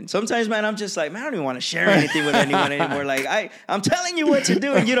 And sometimes, man, I'm just like, man, I don't even want to share anything with anyone anymore. Like, I'm telling you what to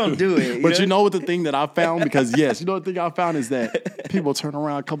do, and you don't do it. But you know what the thing that I found? Because, you know what the thing I found is that people turn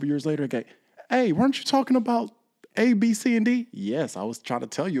around a couple years later and go, hey, weren't you talking about A, B, C, and D? Yes, I was trying to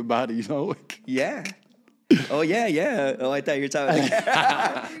tell you about it, you know? Yeah. Oh yeah. Oh, I thought you were talking.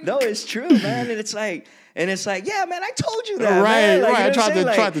 No, it's true, man. And it's like, yeah, man, I told you that, Right, man. Like, right. you know I what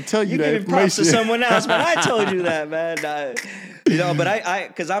I'm tried to tell you that giving props to information. someone else, but I told you that, man. But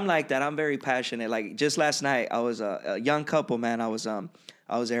because I'm like that. I'm very passionate. Like just last night, I was a young couple, man. I was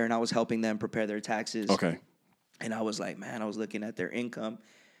there and I was helping them prepare their taxes. Okay. And I was like, man, I was looking at their income,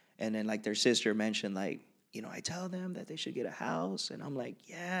 and then like their sister mentioned, like, I tell them that they should get a house, and I'm like,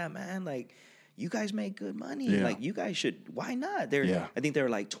 yeah, man, like, you guys make good money. Yeah. Like, you guys should, why not? I think they were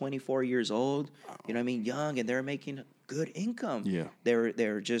like 24 years old, you know what I mean, young, and they're making good income. Yeah.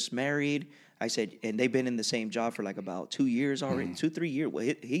 They're just married. I said, and they've been in the same job for like about 2 years already, 2-3 years.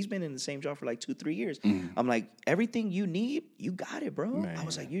 Well, he's been in the same job for like 2-3 years. I'm like, everything you need, you got it, bro. Man. I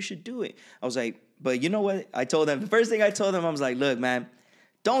was like, you should do it. I was like, but you know what? I told them, the first thing I told them, I was like, look, man,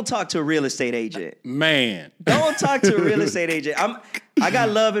 don't talk to a real estate agent. Man. Don't talk to a real estate agent. I got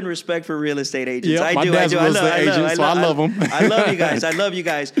love and respect for real estate agents. Yep, I my do. dad's a real estate agent, so I love them. I love you guys. I love you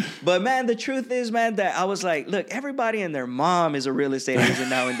guys. But man, the truth is, man, that I was like, look, everybody and their mom is a real estate agent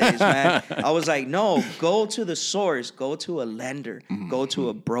nowadays, man. I was like, no, go to the source. Go to a lender. Go to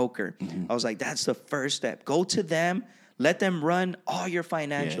a broker. I was like, that's the first step. Go to them. Let them run all your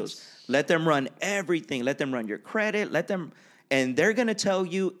financials. Yes. Let them run everything. Let them run your credit. And they're going to tell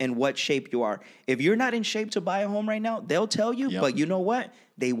you in what shape you are. If you're not in shape to buy a home right now, they'll tell you. Yep. But you know what?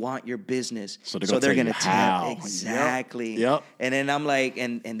 They want your business. So they're going to tell how. Exactly. Yep. And then I'm like,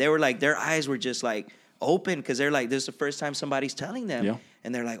 and they were like, their eyes were just like open because they're like, this is the first time somebody's telling them. Yep.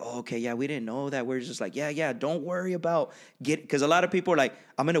 And they're like, oh, okay, yeah, we didn't know that. We're just like, yeah, don't worry about because a lot of people are like,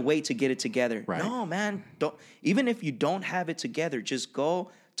 I'm going to wait to get it together. Right. No, man, don't. Even if you don't have it together, just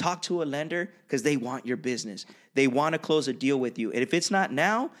go talk to a lender because they want your business. They want to close a deal with you. And if it's not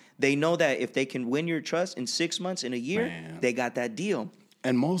now, they know that if they can win your trust in 6 months, in a year, Man. they got that deal.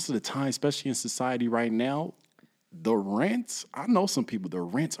 And most of the time, especially in society right now, the rents, I know some people, the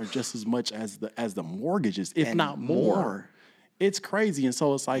rents are just as much as the mortgages, if And not more. It's crazy. And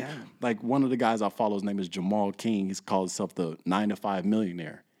so it's like, like one of the guys I follow, his name is Jamal King. He's called himself the 9-to-5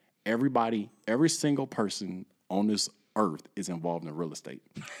 millionaire. Every single person on this earth is involved in real estate.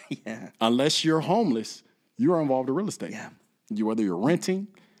 Yeah. Unless you're homeless, you are involved in real estate. Yeah. Whether you're renting,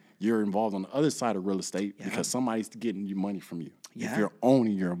 you're involved on the other side of real estate because somebody's getting you money from you. Yeah. If you're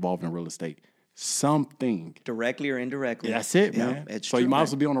owning, you're involved in real estate. Something. Directly or indirectly. That's it, Yeah, man. it's so true, you might man.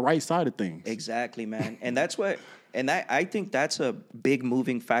 as well be on the right side of things. Exactly, man. And that's what, I think that's a big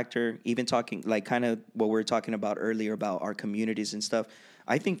moving factor, even talking, like kind of what we were talking about earlier about our communities and stuff.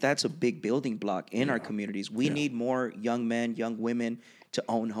 I think that's a big building block in our communities. We need more young men, young women to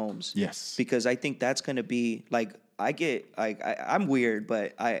own homes. Yes. Because I think that's going to be like, I'm weird,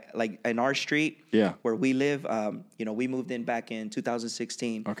 but I like in our street where we live, we moved in back in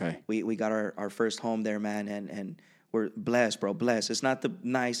 2016. Okay. We got our first home there, man. And we're blessed, bro. Blessed. It's not the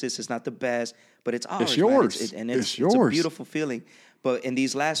nicest. It's not the best, but it's ours. It's yours. Man. It's It's yours. a beautiful feeling. But in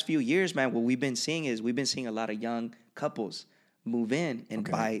these last few years, man, what we've been seeing a lot of young couples move in and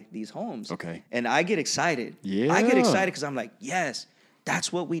buy these homes. Okay. And I get excited. Yeah. I get excited because I'm like, yes,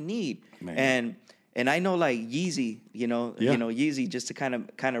 that's what we need. Man. And I know like Yeezy, Yeezy, just to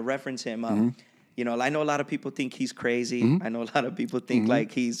kind of reference him. I know a lot of people think he's crazy. I know a lot of people think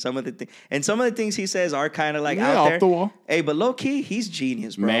like he's some of the things he says are kind of like out there. Off the wall. Hey, but low key, he's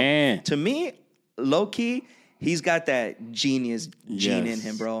genius, bro. Man. To me, low key, he's got that genius gene in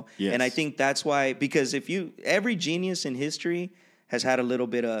him, bro. Yes. And I think that's why, because every genius in history has had a little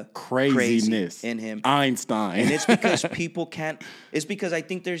bit of Craziness crazy in him. Einstein. And it's because people can't, it's because I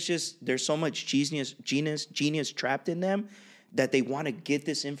think there's so much genius trapped in them that they want to get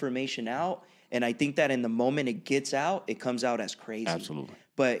this information out. And I think that in the moment it gets out, it comes out as crazy. Absolutely.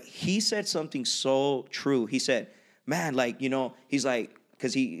 But he said something so true. He said, man, like, he's like,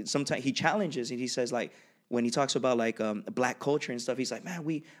 because sometimes he challenges and he says like, when he talks about like black culture and stuff, he's like, man,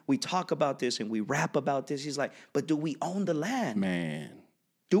 we talk about this and we rap about this. He's like, but do we own the land? Man.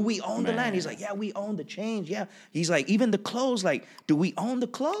 Do we own the land? He's like, yeah, we own the change. Yeah. He's like, even the clothes, like, do we own the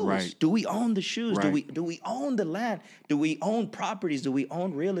clothes? Right. Do we own the shoes? Right. Do we own the land? Do we own properties? Do we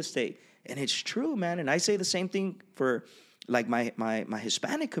own real estate? And it's true, man. And I say the same thing for like my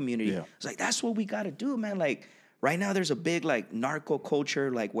Hispanic community. Yeah. It's like, that's what we got to do, man. Like right now there's a big like narco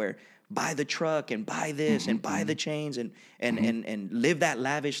culture, like where buy the truck and buy this and buy the chains and live that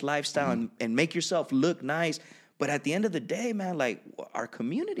lavish lifestyle and make yourself look nice. But at the end of the day, man, like our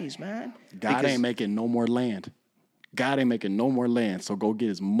communities, man. God ain't making no more land. God ain't making no more land. So go get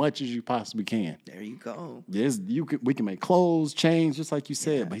as much as you possibly can. There you go. Yes, we can make clothes, chains, just like you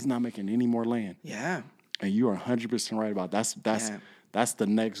said, but he's not making any more land. Yeah. And you are 100% right about that. that's the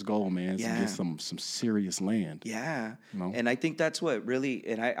next goal, man, is to Yeah. get some serious land. Yeah. You know? And I think that's what really,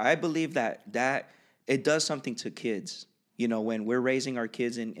 and I believe that it does something to kids. You know, when we're raising our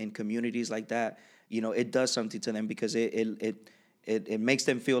kids in communities like that, you know, it does something to them because it makes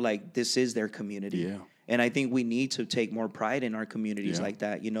them feel like this is their community. Yeah. And I think we need to take more pride in our communities Yeah. like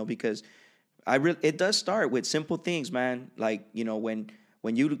that, you know, because it does start with simple things, man. Like, you know, when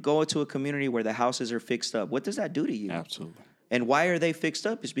you go into a community where the houses are fixed up, what does that do to you? Absolutely. And why are they fixed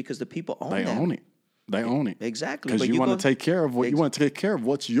up? It's because the people own They them. own it. They own it. Exactly. Because But you want go- to take care of you want to take care of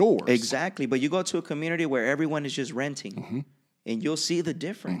what's yours. Exactly. But you go to a community where everyone is just renting, Mm-hmm. and you'll see the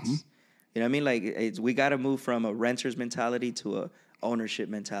difference. You know what I mean? Like, we got to move from a renter's mentality to a ownership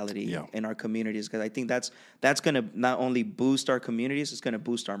mentality Yeah. in our communities, because I think that's going to not only boost our communities, it's going to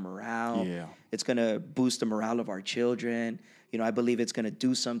boost our morale. Yeah. It's going to boost the morale of our children. You know, I believe it's going to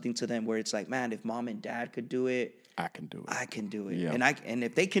do something to them where it's like, man, if mom and dad could do it, I can do it. I can do it. Yeah. And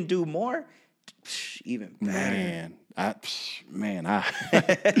if they can do more, even better. Man,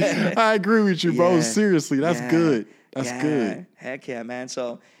 I agree with you, bro. Yeah. Seriously, that's Yeah. good. That's Yeah. good. Heck yeah, man.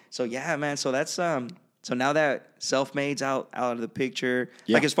 So yeah, man. So that's so now that self-made's out of the picture,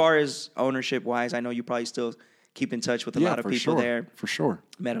 Yeah. like as far as ownership wise, I know you probably still keep in touch with a lot of for people sure. there. For sure.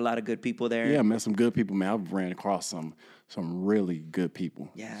 Met a lot of good people there. Yeah, met some good people, man. I've ran across some really good people.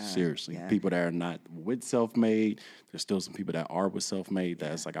 Yeah, Seriously. yeah. People that are not with self-made. There's still some people that are with self-made.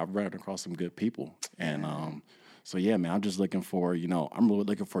 That's like, I've ran across some good people. And so yeah, man, I'm just looking for, I'm really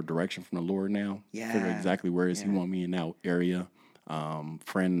looking for direction from the Lord now. Yeah. Figure exactly where is He want me in that area.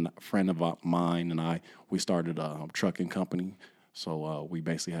 Friend of mine and we started a trucking company. So we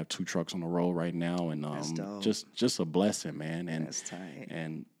basically have 2 trucks on the road right now, and That's dope. just a blessing, man. And That's tight.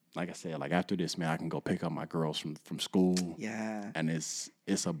 And like I said, like after this, man, I can go pick up my girls from school. Yeah. And it's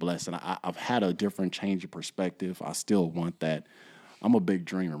a blessing. I've had a different change of perspective. I still want that. I'm a big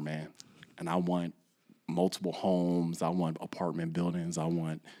dreamer, man, and I want multiple homes. I want apartment buildings. I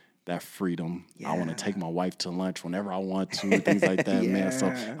want that freedom. I want to take my wife to lunch whenever I want to, things like that, man. So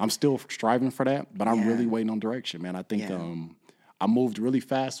I'm still striving for that, but I'm really waiting on direction, man. I think I moved really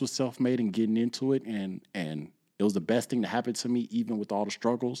fast with self-made and getting into it, and it was the best thing to happen to me, even with all the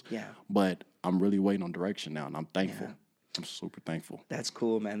struggles. Yeah. But I'm really waiting on direction now, and I'm thankful. I'm super thankful. That's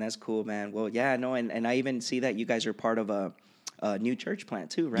cool, man. That's cool, man. Well, yeah, no, and I even see that you guys are part of a new church plant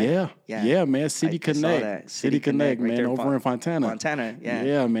too, right? Yeah, man. City I saw Connect. that. City Connect, right man, there over in Fontana. Fontana, yeah.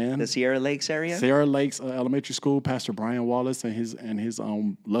 Yeah, man. The Sierra Lakes area? Sierra Lakes Elementary School, Pastor Brian Wallace and his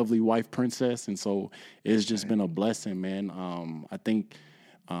lovely wife Princess, and so it's just been a blessing, man. I think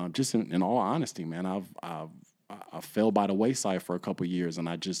just in all honesty, man, I fell by the wayside for a couple of years, and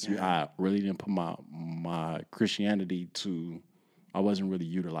I really didn't put my Christianity to. I wasn't really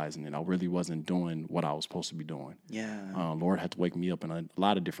utilizing it. I really wasn't doing what I was supposed to be doing. Yeah. Lord had to wake me up in a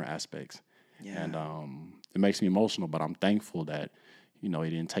lot of different aspects. Yeah. And it makes me emotional, but I'm thankful that, He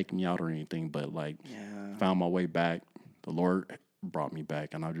didn't take me out or anything, but found my way back. The Lord brought me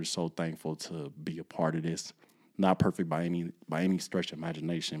back, and I'm just so thankful to be a part of this. Not perfect by any stretch of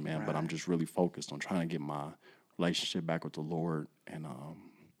imagination, man, but I'm just really focused on trying to get my relationship back with the Lord and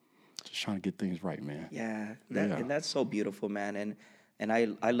just trying to get things right, man. Yeah, and that's so beautiful, man. And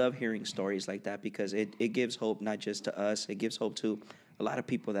I love hearing stories like that because it gives hope not just to us, it gives hope to a lot of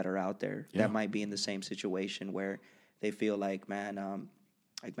people that are out there that might be in the same situation where they feel like, man,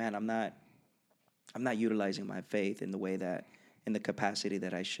 I'm not utilizing my faith in the way that in the capacity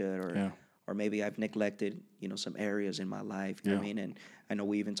that I should, or maybe I've neglected, some areas in my life. You know what I mean? And I know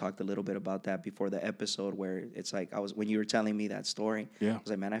we even talked a little bit about that before the episode, where it's like when you were telling me that story, I was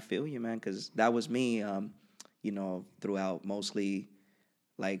like, man, I feel you, man, because that was me, throughout mostly,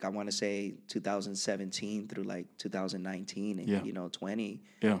 like I want to say 2017 through like 2019 and 20.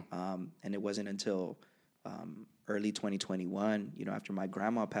 And it wasn't until early 2021, after my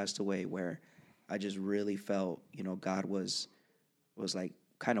grandma passed away, where I just really felt, God was like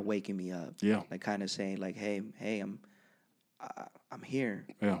kind of waking me up. Like kind of saying like, hey, I'm here.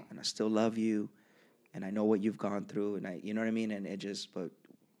 And I still love you. And I know what you've gone through. And you know what I mean? And but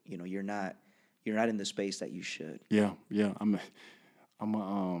you're not in the space that you should. Yeah. I'm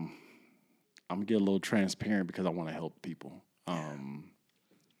gonna get a little transparent because I want to help people.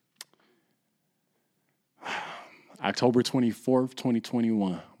 October 24th,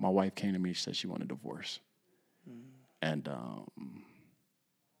 2021, my wife came to me. She said she wanted a divorce. And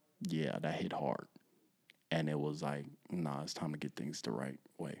that hit hard. And it was like, nah, it's time to get things the right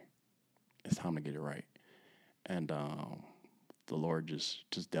way. It's time to get it right. And the Lord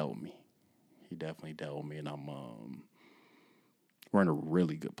just dealt with me. He definitely dealt with me, and we're in a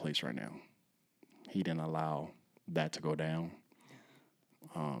really good place right now. He didn't allow that to go down.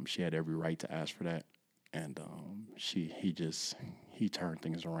 She had every right to ask for that, and he turned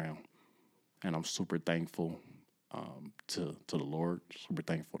things around, and I'm super thankful to the Lord, super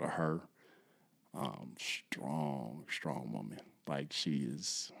thankful to her. Strong woman. Like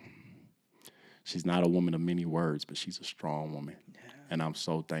she's not a woman of many words, but she's a strong woman, and I'm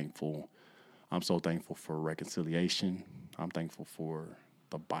so thankful. I'm so thankful for reconciliation. I'm thankful for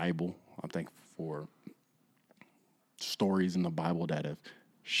the Bible. I'm thankful for stories in the Bible that have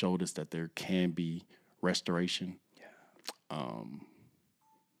showed us that there can be restoration.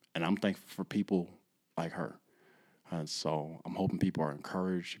 And I'm thankful for people like her. And so I'm hoping people are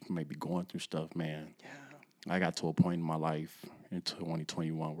encouraged, maybe going through stuff, man. I got to a point in my life in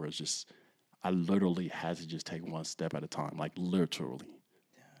 2021 where it's just, I literally had to just take one step at a time, like literally.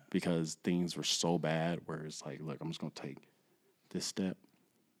 Because things were so bad where it's like, look, I'm just going to take this step,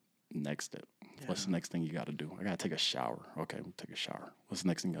 next step. What's the next thing you got to do? I got to take a shower. Okay, I'm take a shower. What's the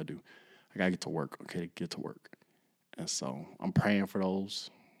next thing I got to do? I got to get to work. Okay, get to work. And so I'm praying for those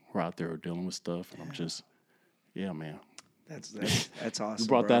who are out there dealing with stuff. And I'm just, man. That's awesome. You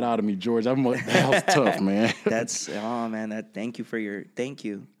brought that out of me, George. That was tough, man. Thank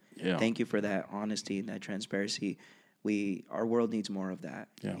you. Yeah. Thank you for that honesty and that transparency. Our world needs more of that.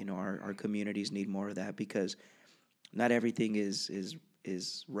 Yeah. You know, our communities need more of that because not everything is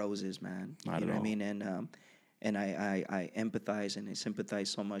roses, man. Not you at know all. what I mean? And I empathize and I sympathize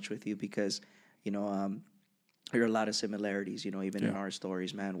so much with you because, you know, there are a lot of similarities, you know, even in our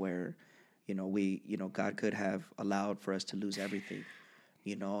stories, man, where, you know, God could have allowed for us to lose everything,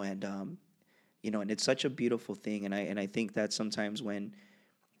 you know, and it's such a beautiful thing. And I think that sometimes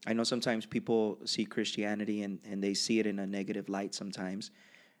I know sometimes people see Christianity and they see it in a negative light sometimes,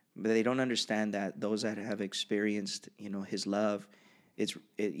 but they don't understand that those that have experienced, you know, His love,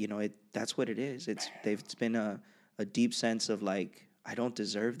 that's what it is. It's been a deep sense of like, I don't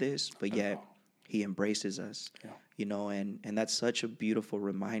deserve this, but yet He embraces us, you know, and that's such a beautiful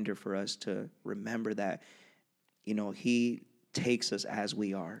reminder for us to remember that, you know, He takes us as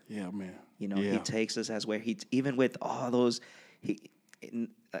we are. Yeah, man. You know, He takes us as where even with all those,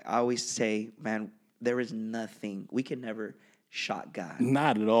 I always say, man, there is nothing. We can never shock God.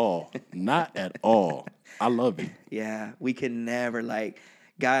 Not at all. Not at all. I love it. Yeah, we can never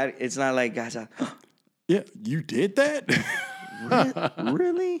God. It's not like God's like, yeah, you did that?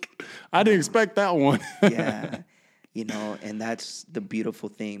 really? I didn't expect that one. Yeah, you know, and that's the beautiful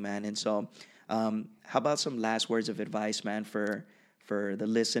thing, man. And so, how about some last words of advice, man, for the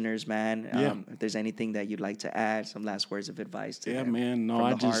listeners, man? If there's anything that you'd like to add, some last words of advice to them. Man.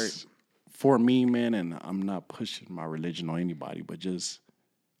 No, for me, man, and I'm not pushing my religion on anybody, but just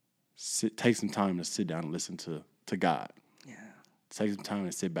take some time to sit down and listen to God. Yeah. Take some time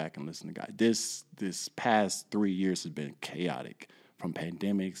and sit back and listen to God. This past 3 years has been chaotic from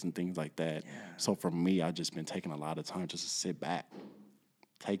pandemics and things like that. Yeah. So for me, I've just been taking a lot of time just to sit back,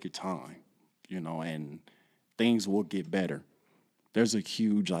 take your time, you know, and things will get better. There's a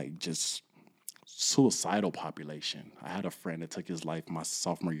huge, just suicidal population. I had a friend that took his life my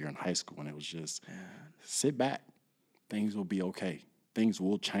sophomore year in high school, and it was just, sit back. Things will be okay. Things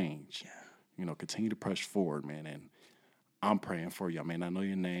will change. Yeah. You know, continue to push forward, man, and I'm praying for you. I may not know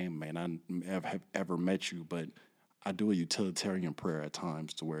your name, may not have ever met you, but I do a utilitarian prayer at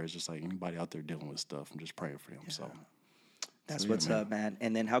times to where it's just like anybody out there dealing with stuff, I'm just praying for them, so... That's what's up, man.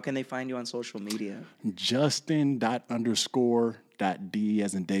 And then how can they find you on social media? Justin._.D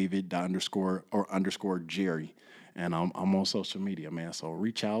as in David __ Jerry. And I'm on social media, man. So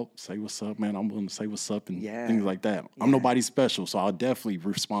reach out, say what's up, man. I'm willing to say what's up and things like that. I'm nobody special, so I'll definitely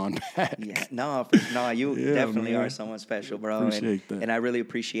respond back. Yeah, no, you definitely are someone special, bro. Appreciate that. And I really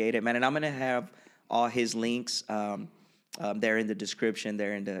appreciate it, man. And I'm gonna have all his links there in the description,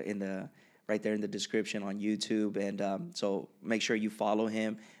 right there in the description on YouTube. And so make sure you follow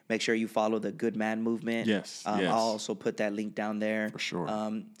him. Make sure you follow the Good Man Movement. Yes. I'll also put that link down there. For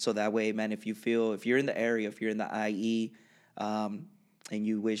sure. So that way, man, if you're in the area, if you're in the IE, and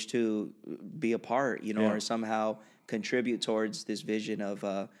you wish to be a part, or somehow contribute towards this vision of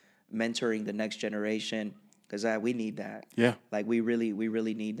mentoring the next generation, because we need that. Yeah. Like we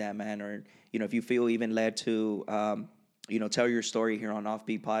really need that, man. Or, if you feel even led to, tell your story here on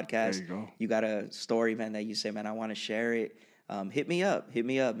Offbeat Podcast. There you go. You got a story, man, that you say, man, I want to share it. Hit me up,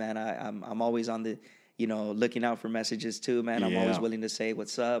 man. I'm always on the, looking out for messages too, man. I'm always willing to say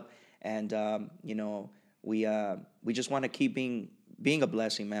what's up. And, we just want to keep being a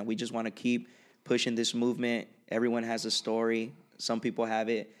blessing, man. We just want to keep pushing this movement. Everyone has a story. Some people have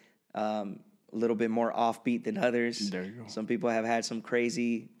it a little bit more offbeat than others. There you go. Some people have had some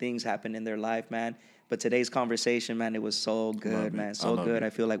crazy things happen in their life, man. But today's conversation, man, it was so good, man. So good. I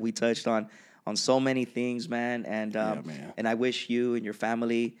feel like we touched on so many things, man. And man. and I wish you and your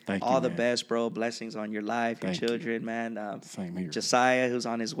family all the man. best, bro. Blessings on your life, Thank your children, man. Same here. Josiah, who's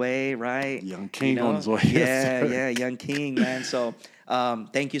on his way, right? Young King on his way. Yeah, young King, man. So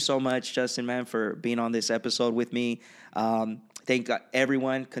thank you so much, Justin, man, for being on this episode with me. Thank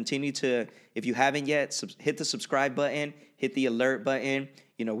everyone. Continue to, if you haven't yet, hit the subscribe button, hit the alert button.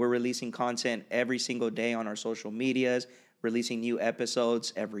 You know, we're releasing content every single day on our social medias, releasing new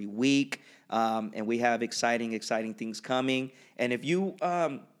episodes every week. And we have exciting things coming. And if you've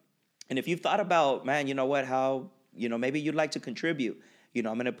thought about, man, you know what, how, you know, maybe you'd like to contribute, you know,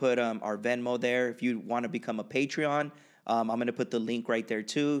 I'm going to put our Venmo there. If you want to become a Patreon, I'm going to put the link right there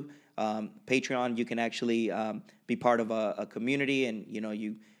too. Patreon, you can actually be part of a community, and, you know,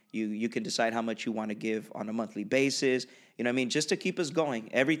 you can decide how much you want to give on a monthly basis. You know what I mean? Just to keep us going.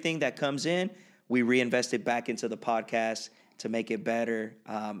 Everything that comes in, we reinvest it back into the podcast to make it better,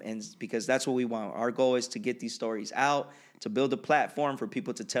 and because that's what we want. Our goal is to get these stories out, to build a platform for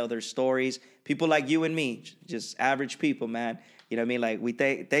people to tell their stories. People like you and me, just average people, man. You know what I mean? Like, we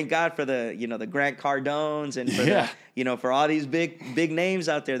thank God for the, you know, the Grant Cardones and for the, you know, for all these big names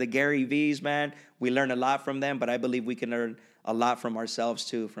out there, the Gary V's, man. We learn a lot from them, but I believe we can learn a lot from ourselves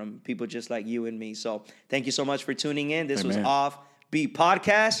too, from people just like you and me. So thank you so much for tuning in. This was Off Beat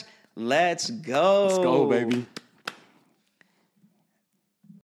Podcast. Let's go. Let's go, baby.